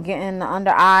 and I'm getting the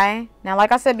under eye. Now,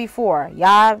 like I said before,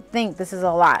 y'all think this is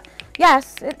a lot.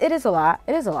 Yes, it is a lot.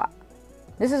 It is a lot.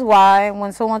 This is why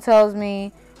when someone tells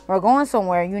me we're going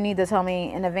somewhere, you need to tell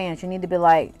me in advance. You need to be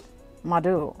like, my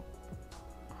dude,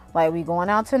 like, we going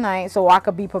out tonight, so I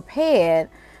could be prepared,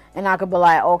 and I could be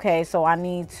like, okay, so I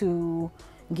need to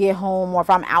get home, or if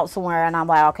I'm out somewhere and I'm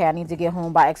like, okay, I need to get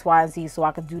home by X, Y, and Z so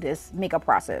I could do this makeup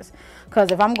process. Because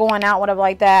if I'm going out, whatever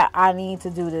like that, I need to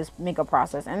do this makeup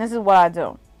process. And this is what I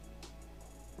do.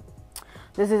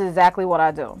 This is exactly what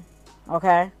I do.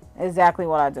 Okay? Exactly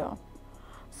what I do.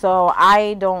 So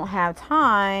I don't have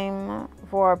time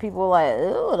for people like,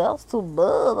 ew, that's too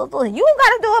bad. You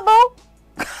gotta do it, boo.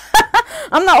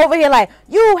 I'm not over here like,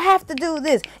 you have to do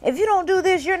this. If you don't do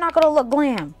this, you're not gonna look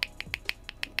glam.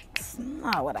 That's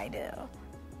not what I do.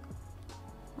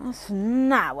 That's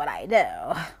not what I do.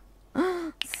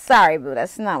 Sorry, boo.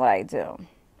 That's not what I do.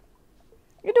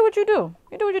 You do what you do.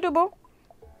 You do what you do, boo.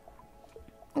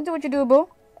 You do what you do, boo.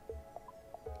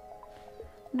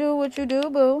 Do what you do,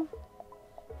 boo.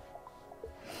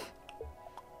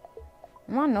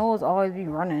 My nose always be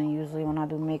running usually when I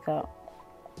do makeup.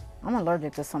 I'm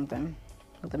allergic to something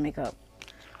with the makeup.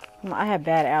 I have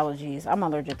bad allergies. I'm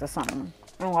allergic to something.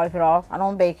 I don't wipe it off. I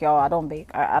don't bake, y'all. I don't bake.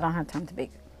 I don't have time to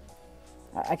bake.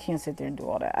 I can't sit there and do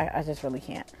all that. I just really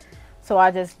can't. So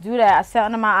I just do that. I set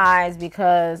under my eyes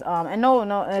because, and no,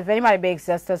 if anybody bakes,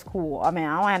 that's cool. I mean,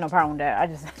 I don't have no problem with that. I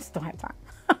just don't have time.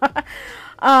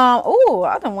 Ooh,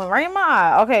 I done went right in my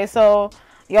eye. Okay, so,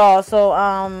 y'all,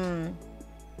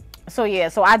 so yeah,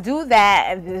 so I do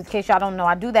that, in case y'all don't know,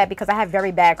 I do that because I have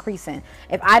very bad creasing.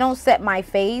 If I don't set my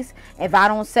face, if I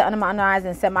don't set under my eyes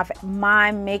and set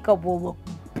my makeup will look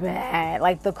bad.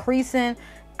 Like the creasing,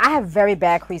 I have very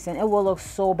bad creasing. It will look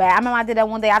so bad. I remember I did that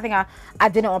one day. I think I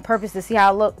did it on purpose to see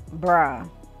how it looked. Bruh.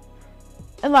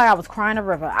 It's like I was crying a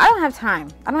river. I don't have time.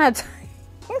 I don't have time.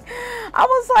 I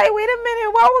was like, wait a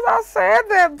minute, why was I sad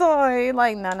that day?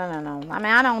 Like, no. I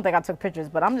mean, I don't think I took pictures,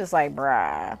 but I'm just like,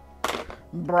 bruh,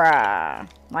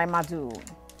 like my dude.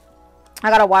 I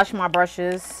gotta wash my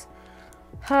brushes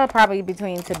probably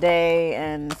between today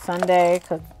and Sunday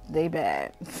because they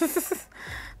bad.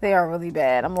 They are really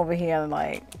bad. I'm over here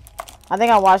like, I think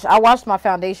I washed my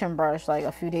foundation brush like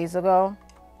a few days ago,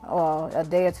 or a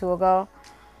day or two ago.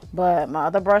 But my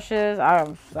other brushes,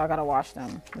 I gotta wash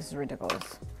them. This is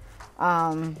ridiculous.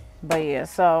 But yeah,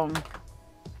 so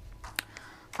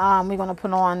we're gonna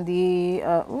put on the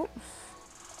oops.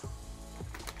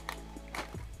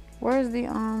 Where's the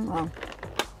oh.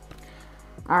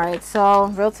 Alright, so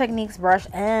Real Techniques brush,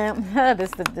 and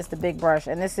this the big brush,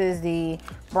 and this is the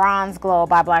Bronze Glow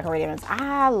by Black Radiance.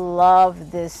 I love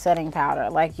this setting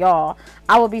powder. Like, y'all,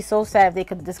 I would be so sad if they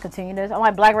could discontinue this. I'm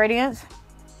like, Black Radiance.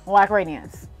 I'm like,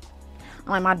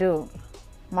 my dude.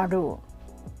 I'm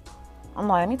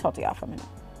like, let me talk to y'all for a minute.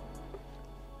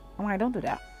 I'm like, don't do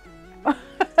that.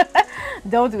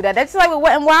 Don't do that. That's like with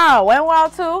Wet n Wild. Wet n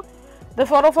Wild too. The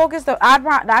photo focus, the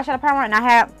eyeshadow primer, and I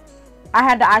had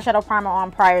the eyeshadow primer on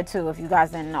prior to, if you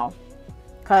guys didn't know,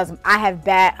 because I have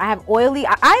oily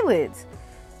eyelids.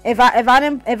 If I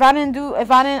didn't the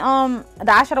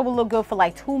eyeshadow would look good for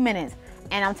like 2 minutes,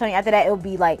 and I'm telling you, after that it would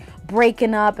be like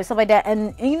breaking up and stuff like that.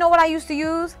 And you know what I used to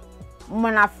use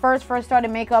when I first started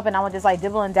makeup, and I was just like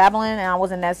dibbling dabbling, and I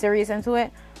wasn't that serious into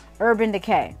it? Urban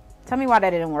Decay. Tell me why that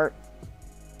didn't work.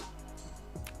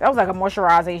 That was like a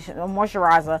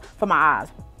moisturizer for my eyes.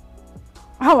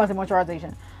 I wasn't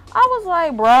moisturization. I was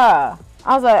like, bruh.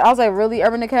 I was like, really,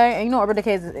 Urban Decay? And you know, Urban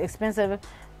Decay is expensive.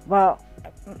 Well,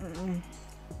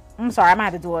 I'm sorry. I might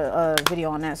have to do a video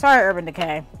on that. Sorry, Urban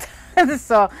Decay.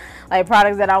 So, like,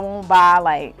 products that I won't buy,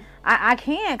 like, I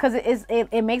can't, because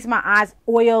it makes my eyes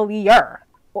oilier.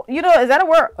 You know, is that a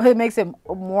word? It makes it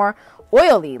more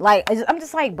oily. Like, I'm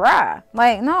just like, bruh.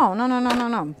 Like, no.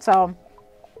 So,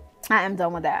 I am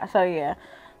done with that. So yeah,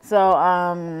 so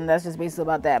that's just basically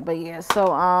about that. But yeah,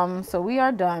 so we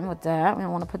are done with that. We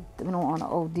don't want to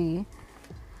OD.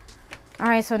 All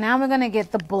right, so now we're gonna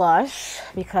get the blush,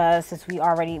 because since we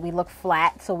look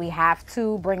flat, so we have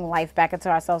to bring life back into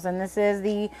ourselves. And this is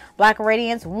the Black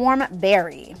Radiance Warm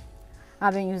Berry.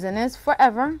 I've been using this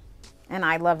forever, and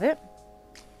I love it.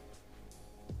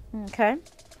 Okay,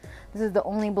 this is the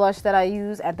only blush that I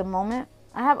use at the moment.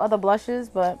 I have other blushes,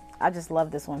 but I just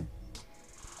love this one.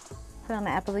 Put it on the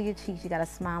apple of your cheeks. You gotta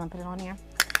smile and put it on here.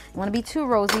 You want to be too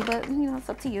rosy, but you know, it's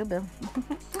up to you, Bill.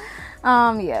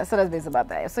 Yeah, so that's basically about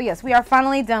that. So yes, we are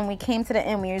finally done. We came to the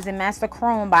end. We're using Master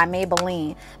Chrome by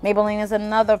Maybelline. Maybelline is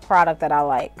another product that I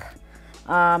like.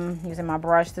 Using my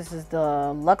brush. This is the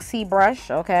Luxie brush.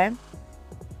 Okay.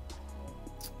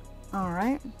 All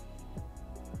right.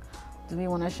 Do we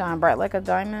want to shine bright like a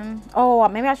diamond? Oh,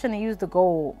 maybe I shouldn't have used the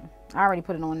gold. I already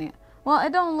put it on there. Well,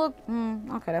 it don't look...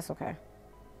 okay, that's okay.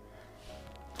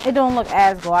 It don't look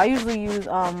as gold. I usually use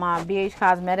my BH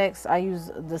Cosmetics. I use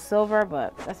the silver,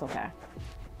 but that's okay.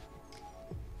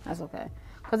 That's okay.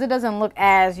 Because it doesn't look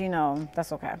as, you know,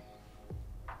 that's okay.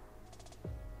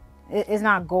 It's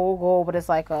not gold, but it's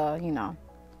like a, you know.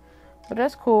 But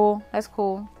that's cool. That's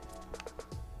cool.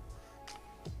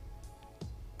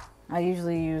 I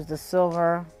usually use the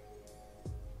silver.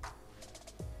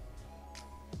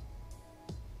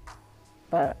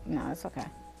 But, no, it's okay.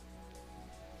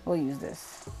 We'll use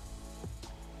this.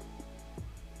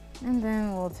 And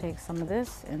then we'll take some of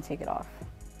this and take it off.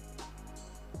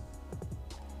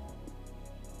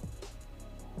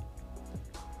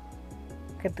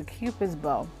 Get the Cupid's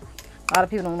bow. A lot of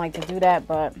people don't like to do that,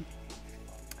 but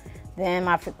then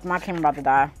my camera about to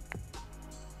die.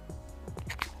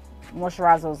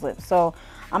 Moisturize those lips. So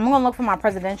I'm gonna look for my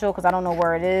presidential because I don't know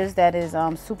where it is. That is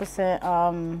Super Scent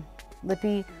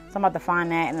lippy. So I'm about to find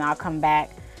that and then I'll come back.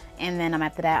 And then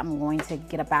after that, I'm going to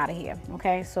get up out of here.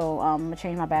 Okay, so I'm gonna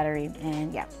change my battery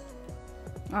and yeah.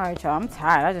 All right, y'all. I'm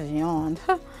tired. I just yawned.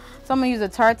 So I'm gonna use a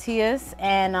Tarteist,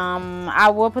 and I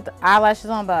will put the eyelashes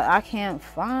on, but I can't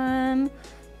find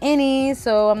any,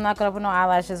 so I'm not gonna put no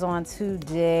eyelashes on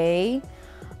today.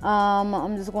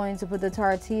 I'm just going to put the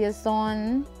Tarteist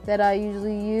on that I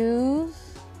usually use,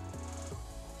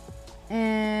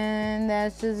 and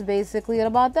that's just basically it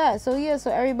about that. So yeah,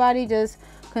 so everybody just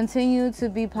continue to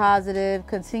be positive,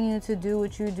 continue to do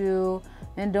what you do,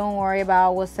 and don't worry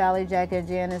about what Sally, Jack, or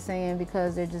Jan is saying,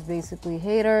 because they're just basically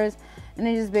haters. And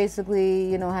they just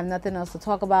basically, you know, have nothing else to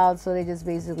talk about. So they just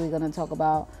basically going to talk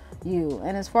about you.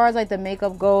 And as far as like the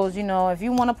makeup goes, you know, if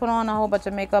you want to put on a whole bunch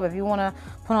of makeup, if you want to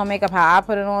put on makeup how I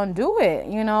put it on, do it.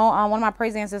 You know, one of my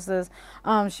praise ancestors,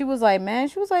 she was like, man,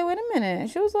 she was like, wait a minute.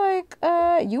 She was like,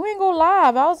 you ain't go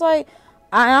live. I was like,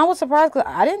 I was surprised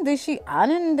because I didn't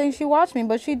think she watched me,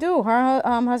 but she do.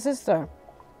 Her sister.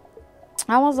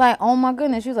 I was like, oh my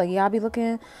goodness. She was like, yeah, I'll be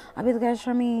looking at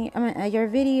at your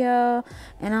video.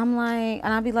 And I'm like, and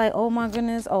I'll be like, oh my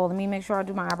goodness. Oh, let me make sure I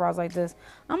do my eyebrows like this.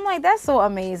 I'm like, that's so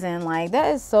amazing. Like,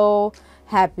 that is so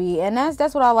happy. And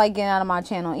that's what I like getting out of my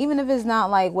channel. Even if it's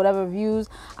not like whatever views,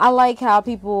 I like how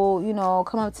people, you know,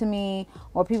 come up to me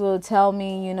or people tell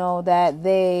me, you know, that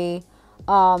they,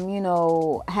 you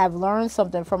know, have learned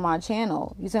something from my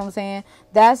channel. You see what I'm saying?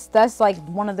 That's like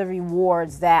one of the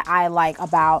rewards that I like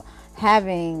about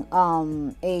having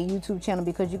a YouTube channel,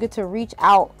 because you get to reach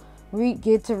out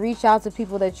to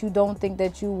people that you don't think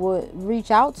that you would reach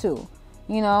out to,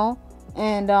 you know.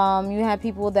 And you have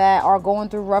people that are going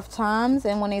through rough times,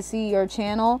 and when they see your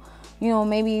channel, you know,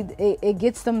 maybe it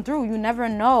gets them through. You never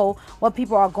know what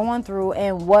people are going through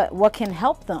and what can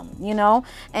help them, you know.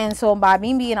 And so by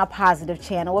me being a positive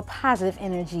channel with positive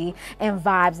energy and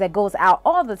vibes that goes out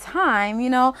all the time,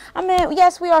 you know, I mean,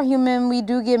 yes, we are human. We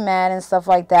do get mad and stuff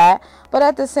like that. But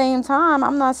at the same time,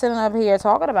 I'm not sitting up here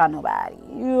talking about nobody.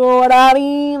 You know what I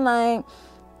mean? Like,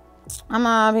 I'm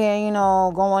not up here, you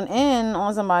know, going in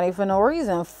on somebody for no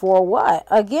reason. For what?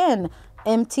 Again,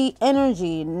 empty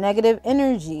energy, negative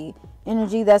energy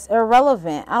that's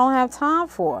irrelevant. I don't have time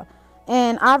for.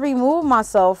 And I remove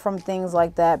myself from things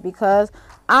like that because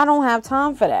I don't have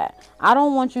time for that. I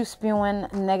don't want you spewing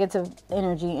negative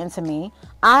energy into me.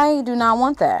 I do not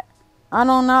want that. I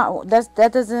don't know.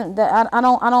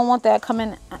 I don't want that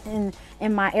coming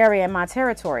in my area, in my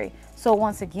territory. So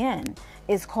once again,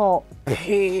 it's called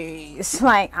peace.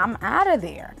 Like, I'm out of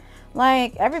there.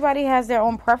 Like, everybody has their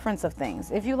own preference of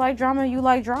things. If you like drama, you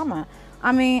like drama.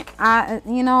 I mean,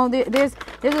 you know, there's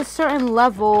a certain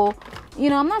level, you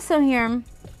know, I'm not sitting here,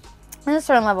 there's a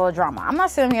certain level of drama. I'm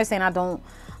not sitting here saying I don't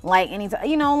like any,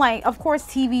 you know, like, of course,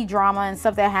 TV drama and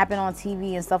stuff that happen on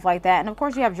TV and stuff like that. And of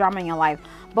course, you have drama in your life.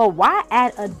 But why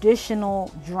add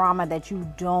additional drama that you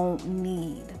don't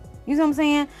need? You see what I'm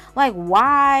saying? Like,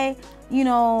 why, you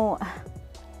know,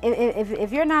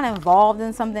 if you're not involved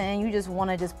in something and you just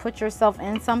want to just put yourself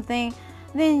in something,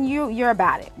 then you're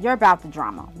about it. You're about the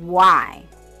drama. Why?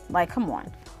 Like, come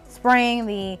on. Spraying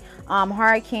the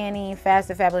Hard Candy Fast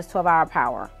and Fabulous 12-Hour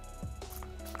Power.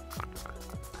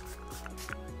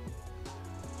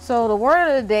 So the word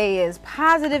of the day is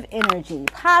positive energy.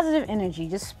 Positive energy.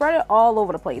 Just spread it all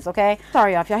over the place, okay?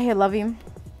 Sorry, y'all. If y'all hear Lovey,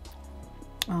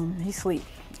 he sleep.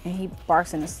 And he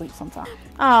barks in his sleep sometimes.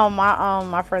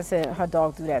 My friend said her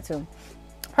dog do that too.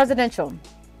 Presidential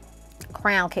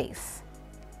crown case.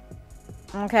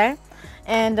 Okay,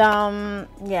 and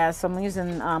yeah, so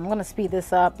I'm gonna speed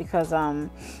this up because I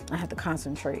have to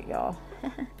concentrate, y'all.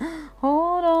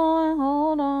 hold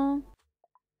on.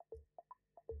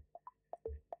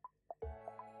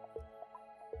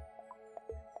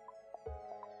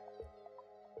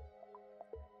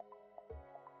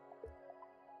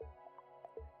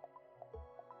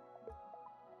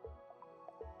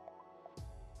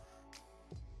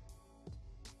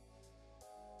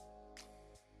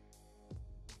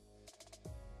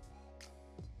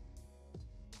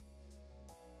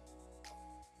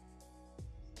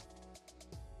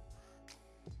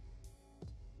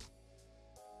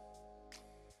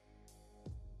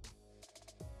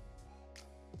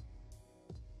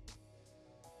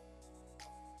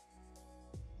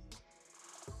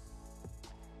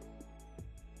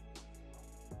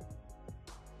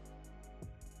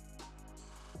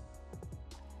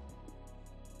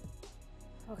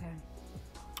 Okay.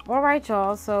 All right,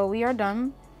 y'all. So we are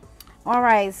done. All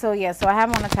right. So yeah. So I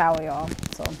have on a towel, y'all.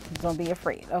 So don't be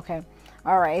afraid. Okay.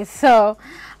 All right. So,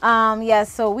 yeah.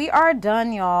 So we are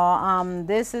done, y'all.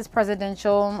 This is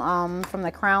Presidential from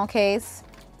the Crown case.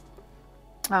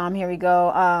 Here we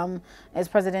go. It's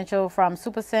Presidential from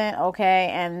Super Scent. Okay,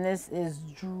 and this is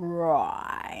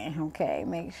dry. Okay,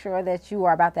 make sure that you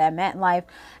are about that matte life,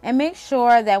 and make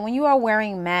sure that when you are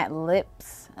wearing matte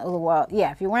lips, well,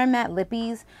 yeah, if you're wearing matte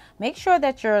lippies, make sure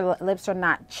that your lips are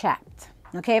not chapped.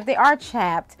 Okay, if they are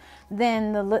chapped,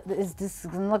 then this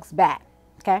looks bad.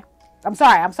 Okay, I'm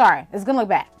sorry, it's gonna look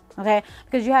bad. Okay,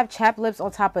 because you have chapped lips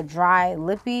on top of dry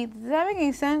lippy. Does that make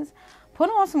any sense? Put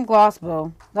on some gloss,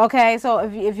 boo. Okay, so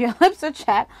if your lips are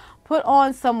chapped, put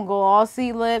on some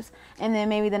glossy lips, and then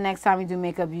maybe the next time you do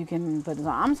makeup, you can put this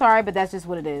on. I'm sorry, but that's just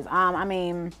what it is. I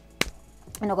mean,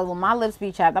 you know, because when my lips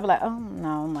be chapped, I'll be like, oh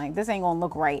no, I'm like, this ain't gonna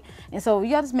look right. And so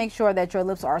you gotta just make sure that your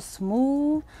lips are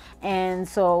smooth, and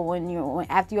so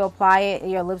after you apply it,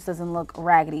 your lips doesn't look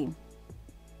raggedy.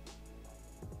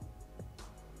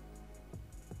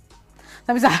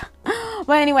 Let me stop.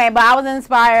 But anyway, but I was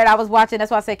inspired. I was watching. That's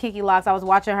why I said Kiki Locks. I was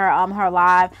watching her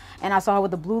live, and I saw her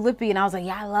with the blue lippy, and I was like,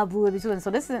 yeah, I love blue lippy too. And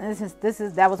so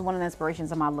that was one of the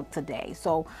inspirations of my look today.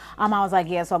 So I was like,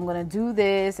 yeah, so I'm gonna do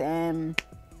this, and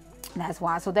that's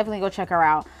why. So definitely go check her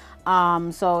out.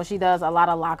 So she does a lot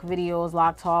of lock videos,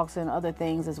 lock talks, and other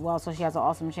things as well. So she has an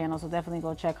awesome channel. So definitely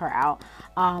go check her out.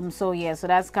 So yeah, so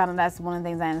that's one of the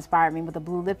things that inspired me with the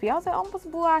blue lippy. I was like, oh, put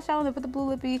some blue eyeshadow and put the blue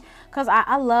lippy, because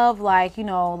I love, like, you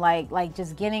know, like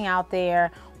just getting out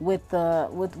there with the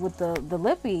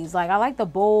lippies. Like, I like the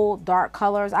bold, dark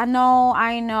colors. I know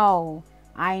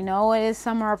it is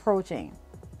summer approaching.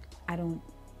 I don't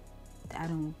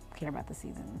care about the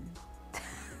season.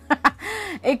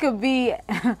 It could be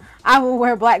I will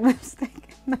wear black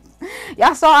lipstick.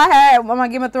 Y'all saw I had on my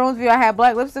Game of Thrones video, I had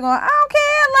black lipstick on. I don't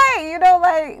care, like, you know,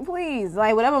 like, please,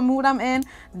 like, whatever mood I'm in,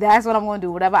 that's what I'm gonna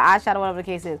do. Whatever eyeshadow, whatever the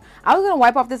case is. I was gonna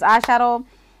wipe off this eyeshadow,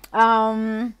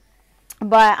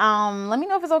 but let me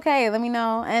know if it's okay. Let me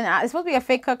know. And it's supposed to be a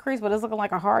fake cut crease, but it's looking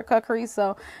like a hard cut crease.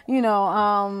 So you know,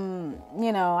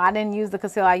 I didn't use the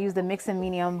concealer. I used the Mix and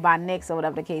Medium by NYX, or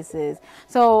whatever the case is.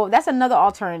 So that's another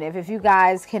alternative. If you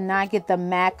guys cannot get the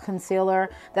MAC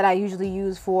concealer that I usually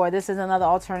use this is another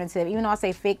alternative. Even though I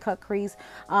say fake cut crease,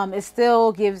 you can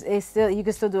still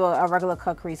do a regular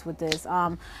cut crease with this.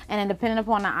 And then depending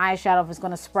upon the eyeshadow, if it's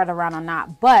going to spread around or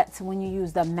not. But when you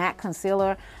use the MAC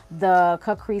concealer, the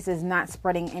cut crease is not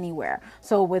spreading anywhere.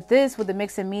 So with the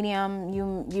Mix and Medium,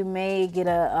 you may get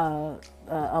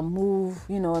a move,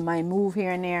 you know, it might move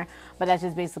here and there, but that's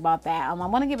just based about that. I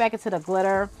want to get back into the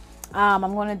glitter.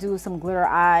 I'm going to do some glitter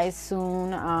eyes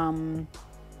soon.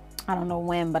 I don't know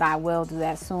when, but I will do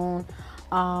that soon.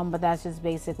 But that's just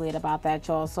basically it about that,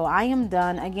 y'all. So I am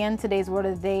done. Again, today's word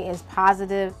of the day is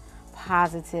positive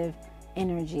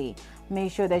energy.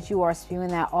 Make sure that you are spewing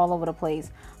that all over the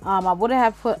place. I would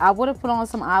have put on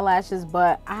some eyelashes,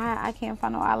 but I can't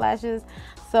find no eyelashes.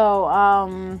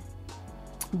 So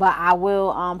but I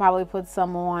will probably put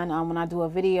some on when I do a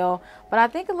video. But I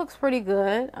think it looks pretty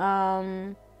good,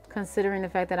 considering the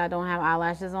fact that I don't have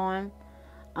eyelashes on.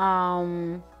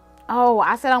 Oh,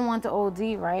 I said I want to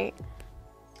OD, right?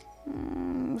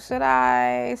 Should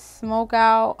I smoke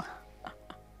out?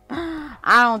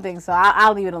 I don't think so.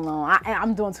 I'll leave it alone.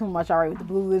 I'm doing too much already with the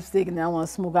blue lipstick, and then I want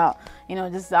to smoke out. You know,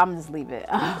 I'm just leave it.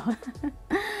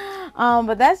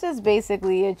 But that's just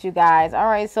basically it, you guys. All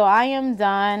right, so I am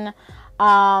done.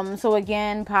 So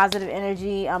again, positive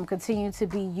energy. Continue to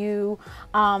be you.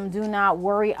 Do not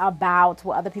worry about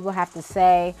what other people have to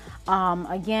say.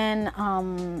 Again,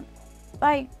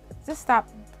 like, just stop.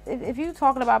 If you're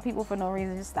talking about people for no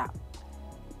reason, just stop.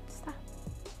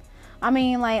 I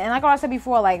mean, like, and like I said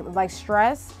before, like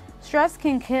stress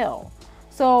can kill.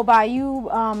 So by you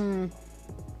talking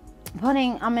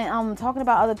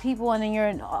about other people, and then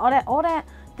you're all that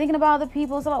thinking about other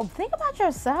people, so think about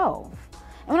yourself.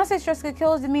 And when I say stress can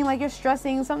kill, it mean like you're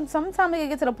stressing. Sometimes you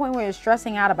get to the point where you're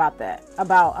stressing out about that,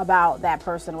 about that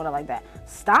person, or whatever like that.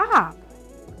 Stop.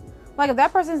 Like, if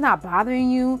that person's not bothering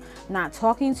you, not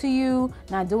talking to you,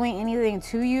 not doing anything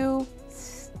to you,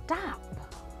 stop.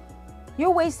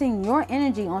 You're wasting your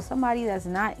energy on somebody that's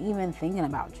not even thinking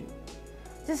about you.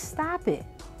 Just stop it.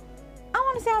 I don't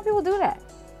understand why people do that.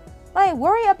 Like,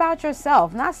 worry about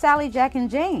yourself, not Sally, Jack, and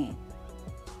Jane.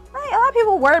 Like, a lot of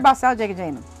people worry about Sally, Jack, and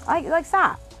Jane. Like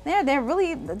stop. They're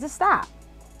really, just stop.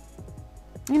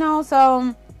 You know,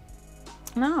 so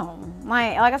no.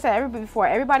 Like I said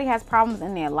everybody has problems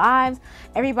in their lives.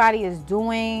 Everybody is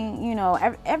doing, you know,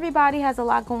 everybody has a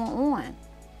lot going on.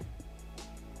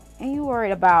 and you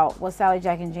worried about what Sally,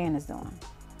 Jack, and Jan is doing.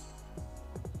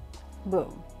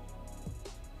 Boo.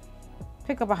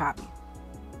 Pick up a hobby.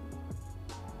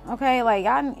 Okay, like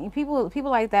people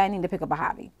like that need to pick up a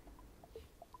hobby.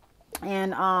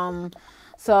 And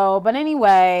so, but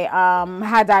anyway,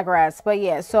 I digress. But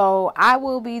yeah, so I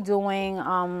will be doing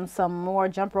some more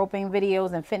jump roping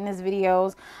videos and fitness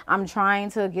videos. I'm trying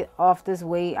to get off this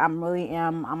weight. I really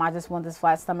am. I just want this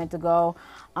flat stomach to go.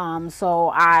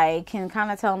 So I can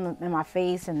kind of tell in my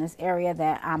face in this area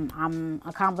that I'm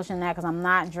accomplishing that, because I'm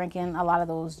not drinking a lot of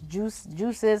those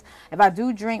juices. If I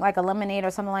do drink like a lemonade or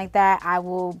something like that, I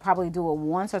will probably do it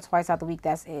once or twice out the week.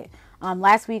 That's it.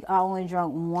 Last week I only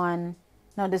drank one.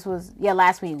 No,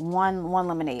 last week, one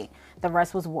lemonade. The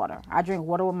rest was water. I drink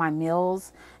water with my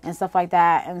meals and stuff like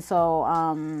that. And so,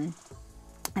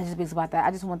 it just speaks about that.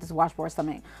 I just want this washboard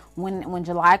stomach. When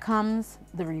July comes,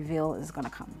 the reveal is going to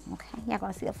come. Okay? You're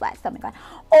going to see a flat stomach. Like,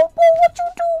 oh, boy, what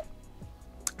you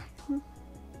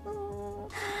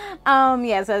do?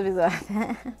 Yeah, so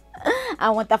I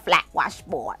want the flat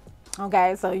washboard.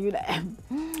 Okay? So,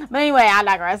 but anyway, I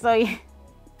digress. So, yeah.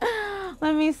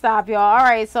 Let me stop, y'all. All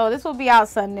right, so this will be out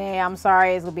Sunday. I'm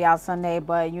sorry it's going to be out Sunday,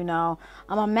 but, you know,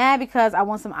 I'm mad because I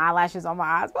want some eyelashes on my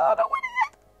eyes, but I don't know where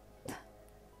they're at.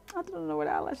 I don't know where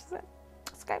the eyelashes at.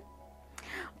 It's okay.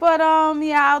 But,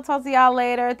 yeah, I'll talk to y'all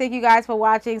later. Thank you guys for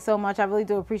watching so much. I really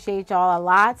do appreciate y'all a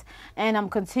lot. And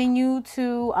continue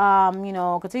to,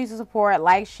 continue to support,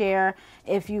 like, share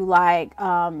if you like,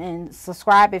 and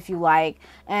subscribe if you like.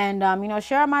 And,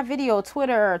 share my video,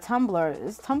 Twitter, Tumblr.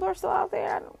 Is Tumblr still out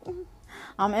there?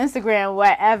 Instagram,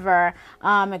 whatever.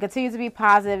 And continue to be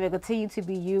positive and continue to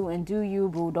be you and do you,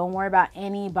 boo. Don't worry about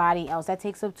anybody else. That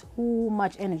takes up too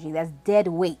much energy. That's dead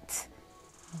weight.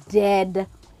 Dead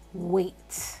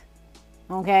weight.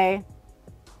 Okay?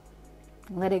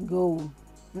 Let it go.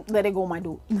 Let it go, my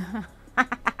dude.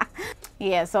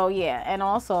 Yeah, so yeah. And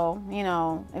also,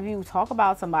 if you talk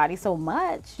about somebody so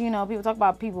much, people talk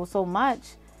about people so much,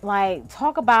 like,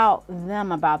 talk about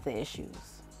them about the issues.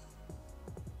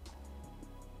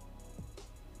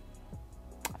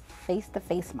 Face to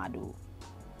face, my dude.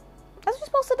 That's what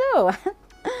you're supposed to do.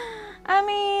 I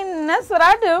mean, that's what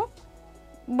I do.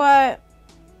 But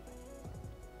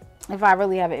if I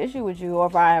really have an issue with you, or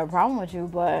if I have a problem with you,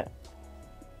 but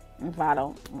if I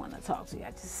don't want to talk to you,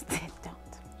 I just don't.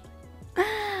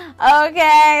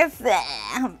 Okay, so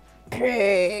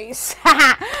peace.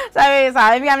 Sorry. If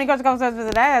you have any questions, comments,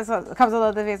 visit that. Comes a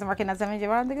little bit of the face and working on 7 Thank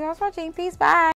you guys for watching. Peace. Bye.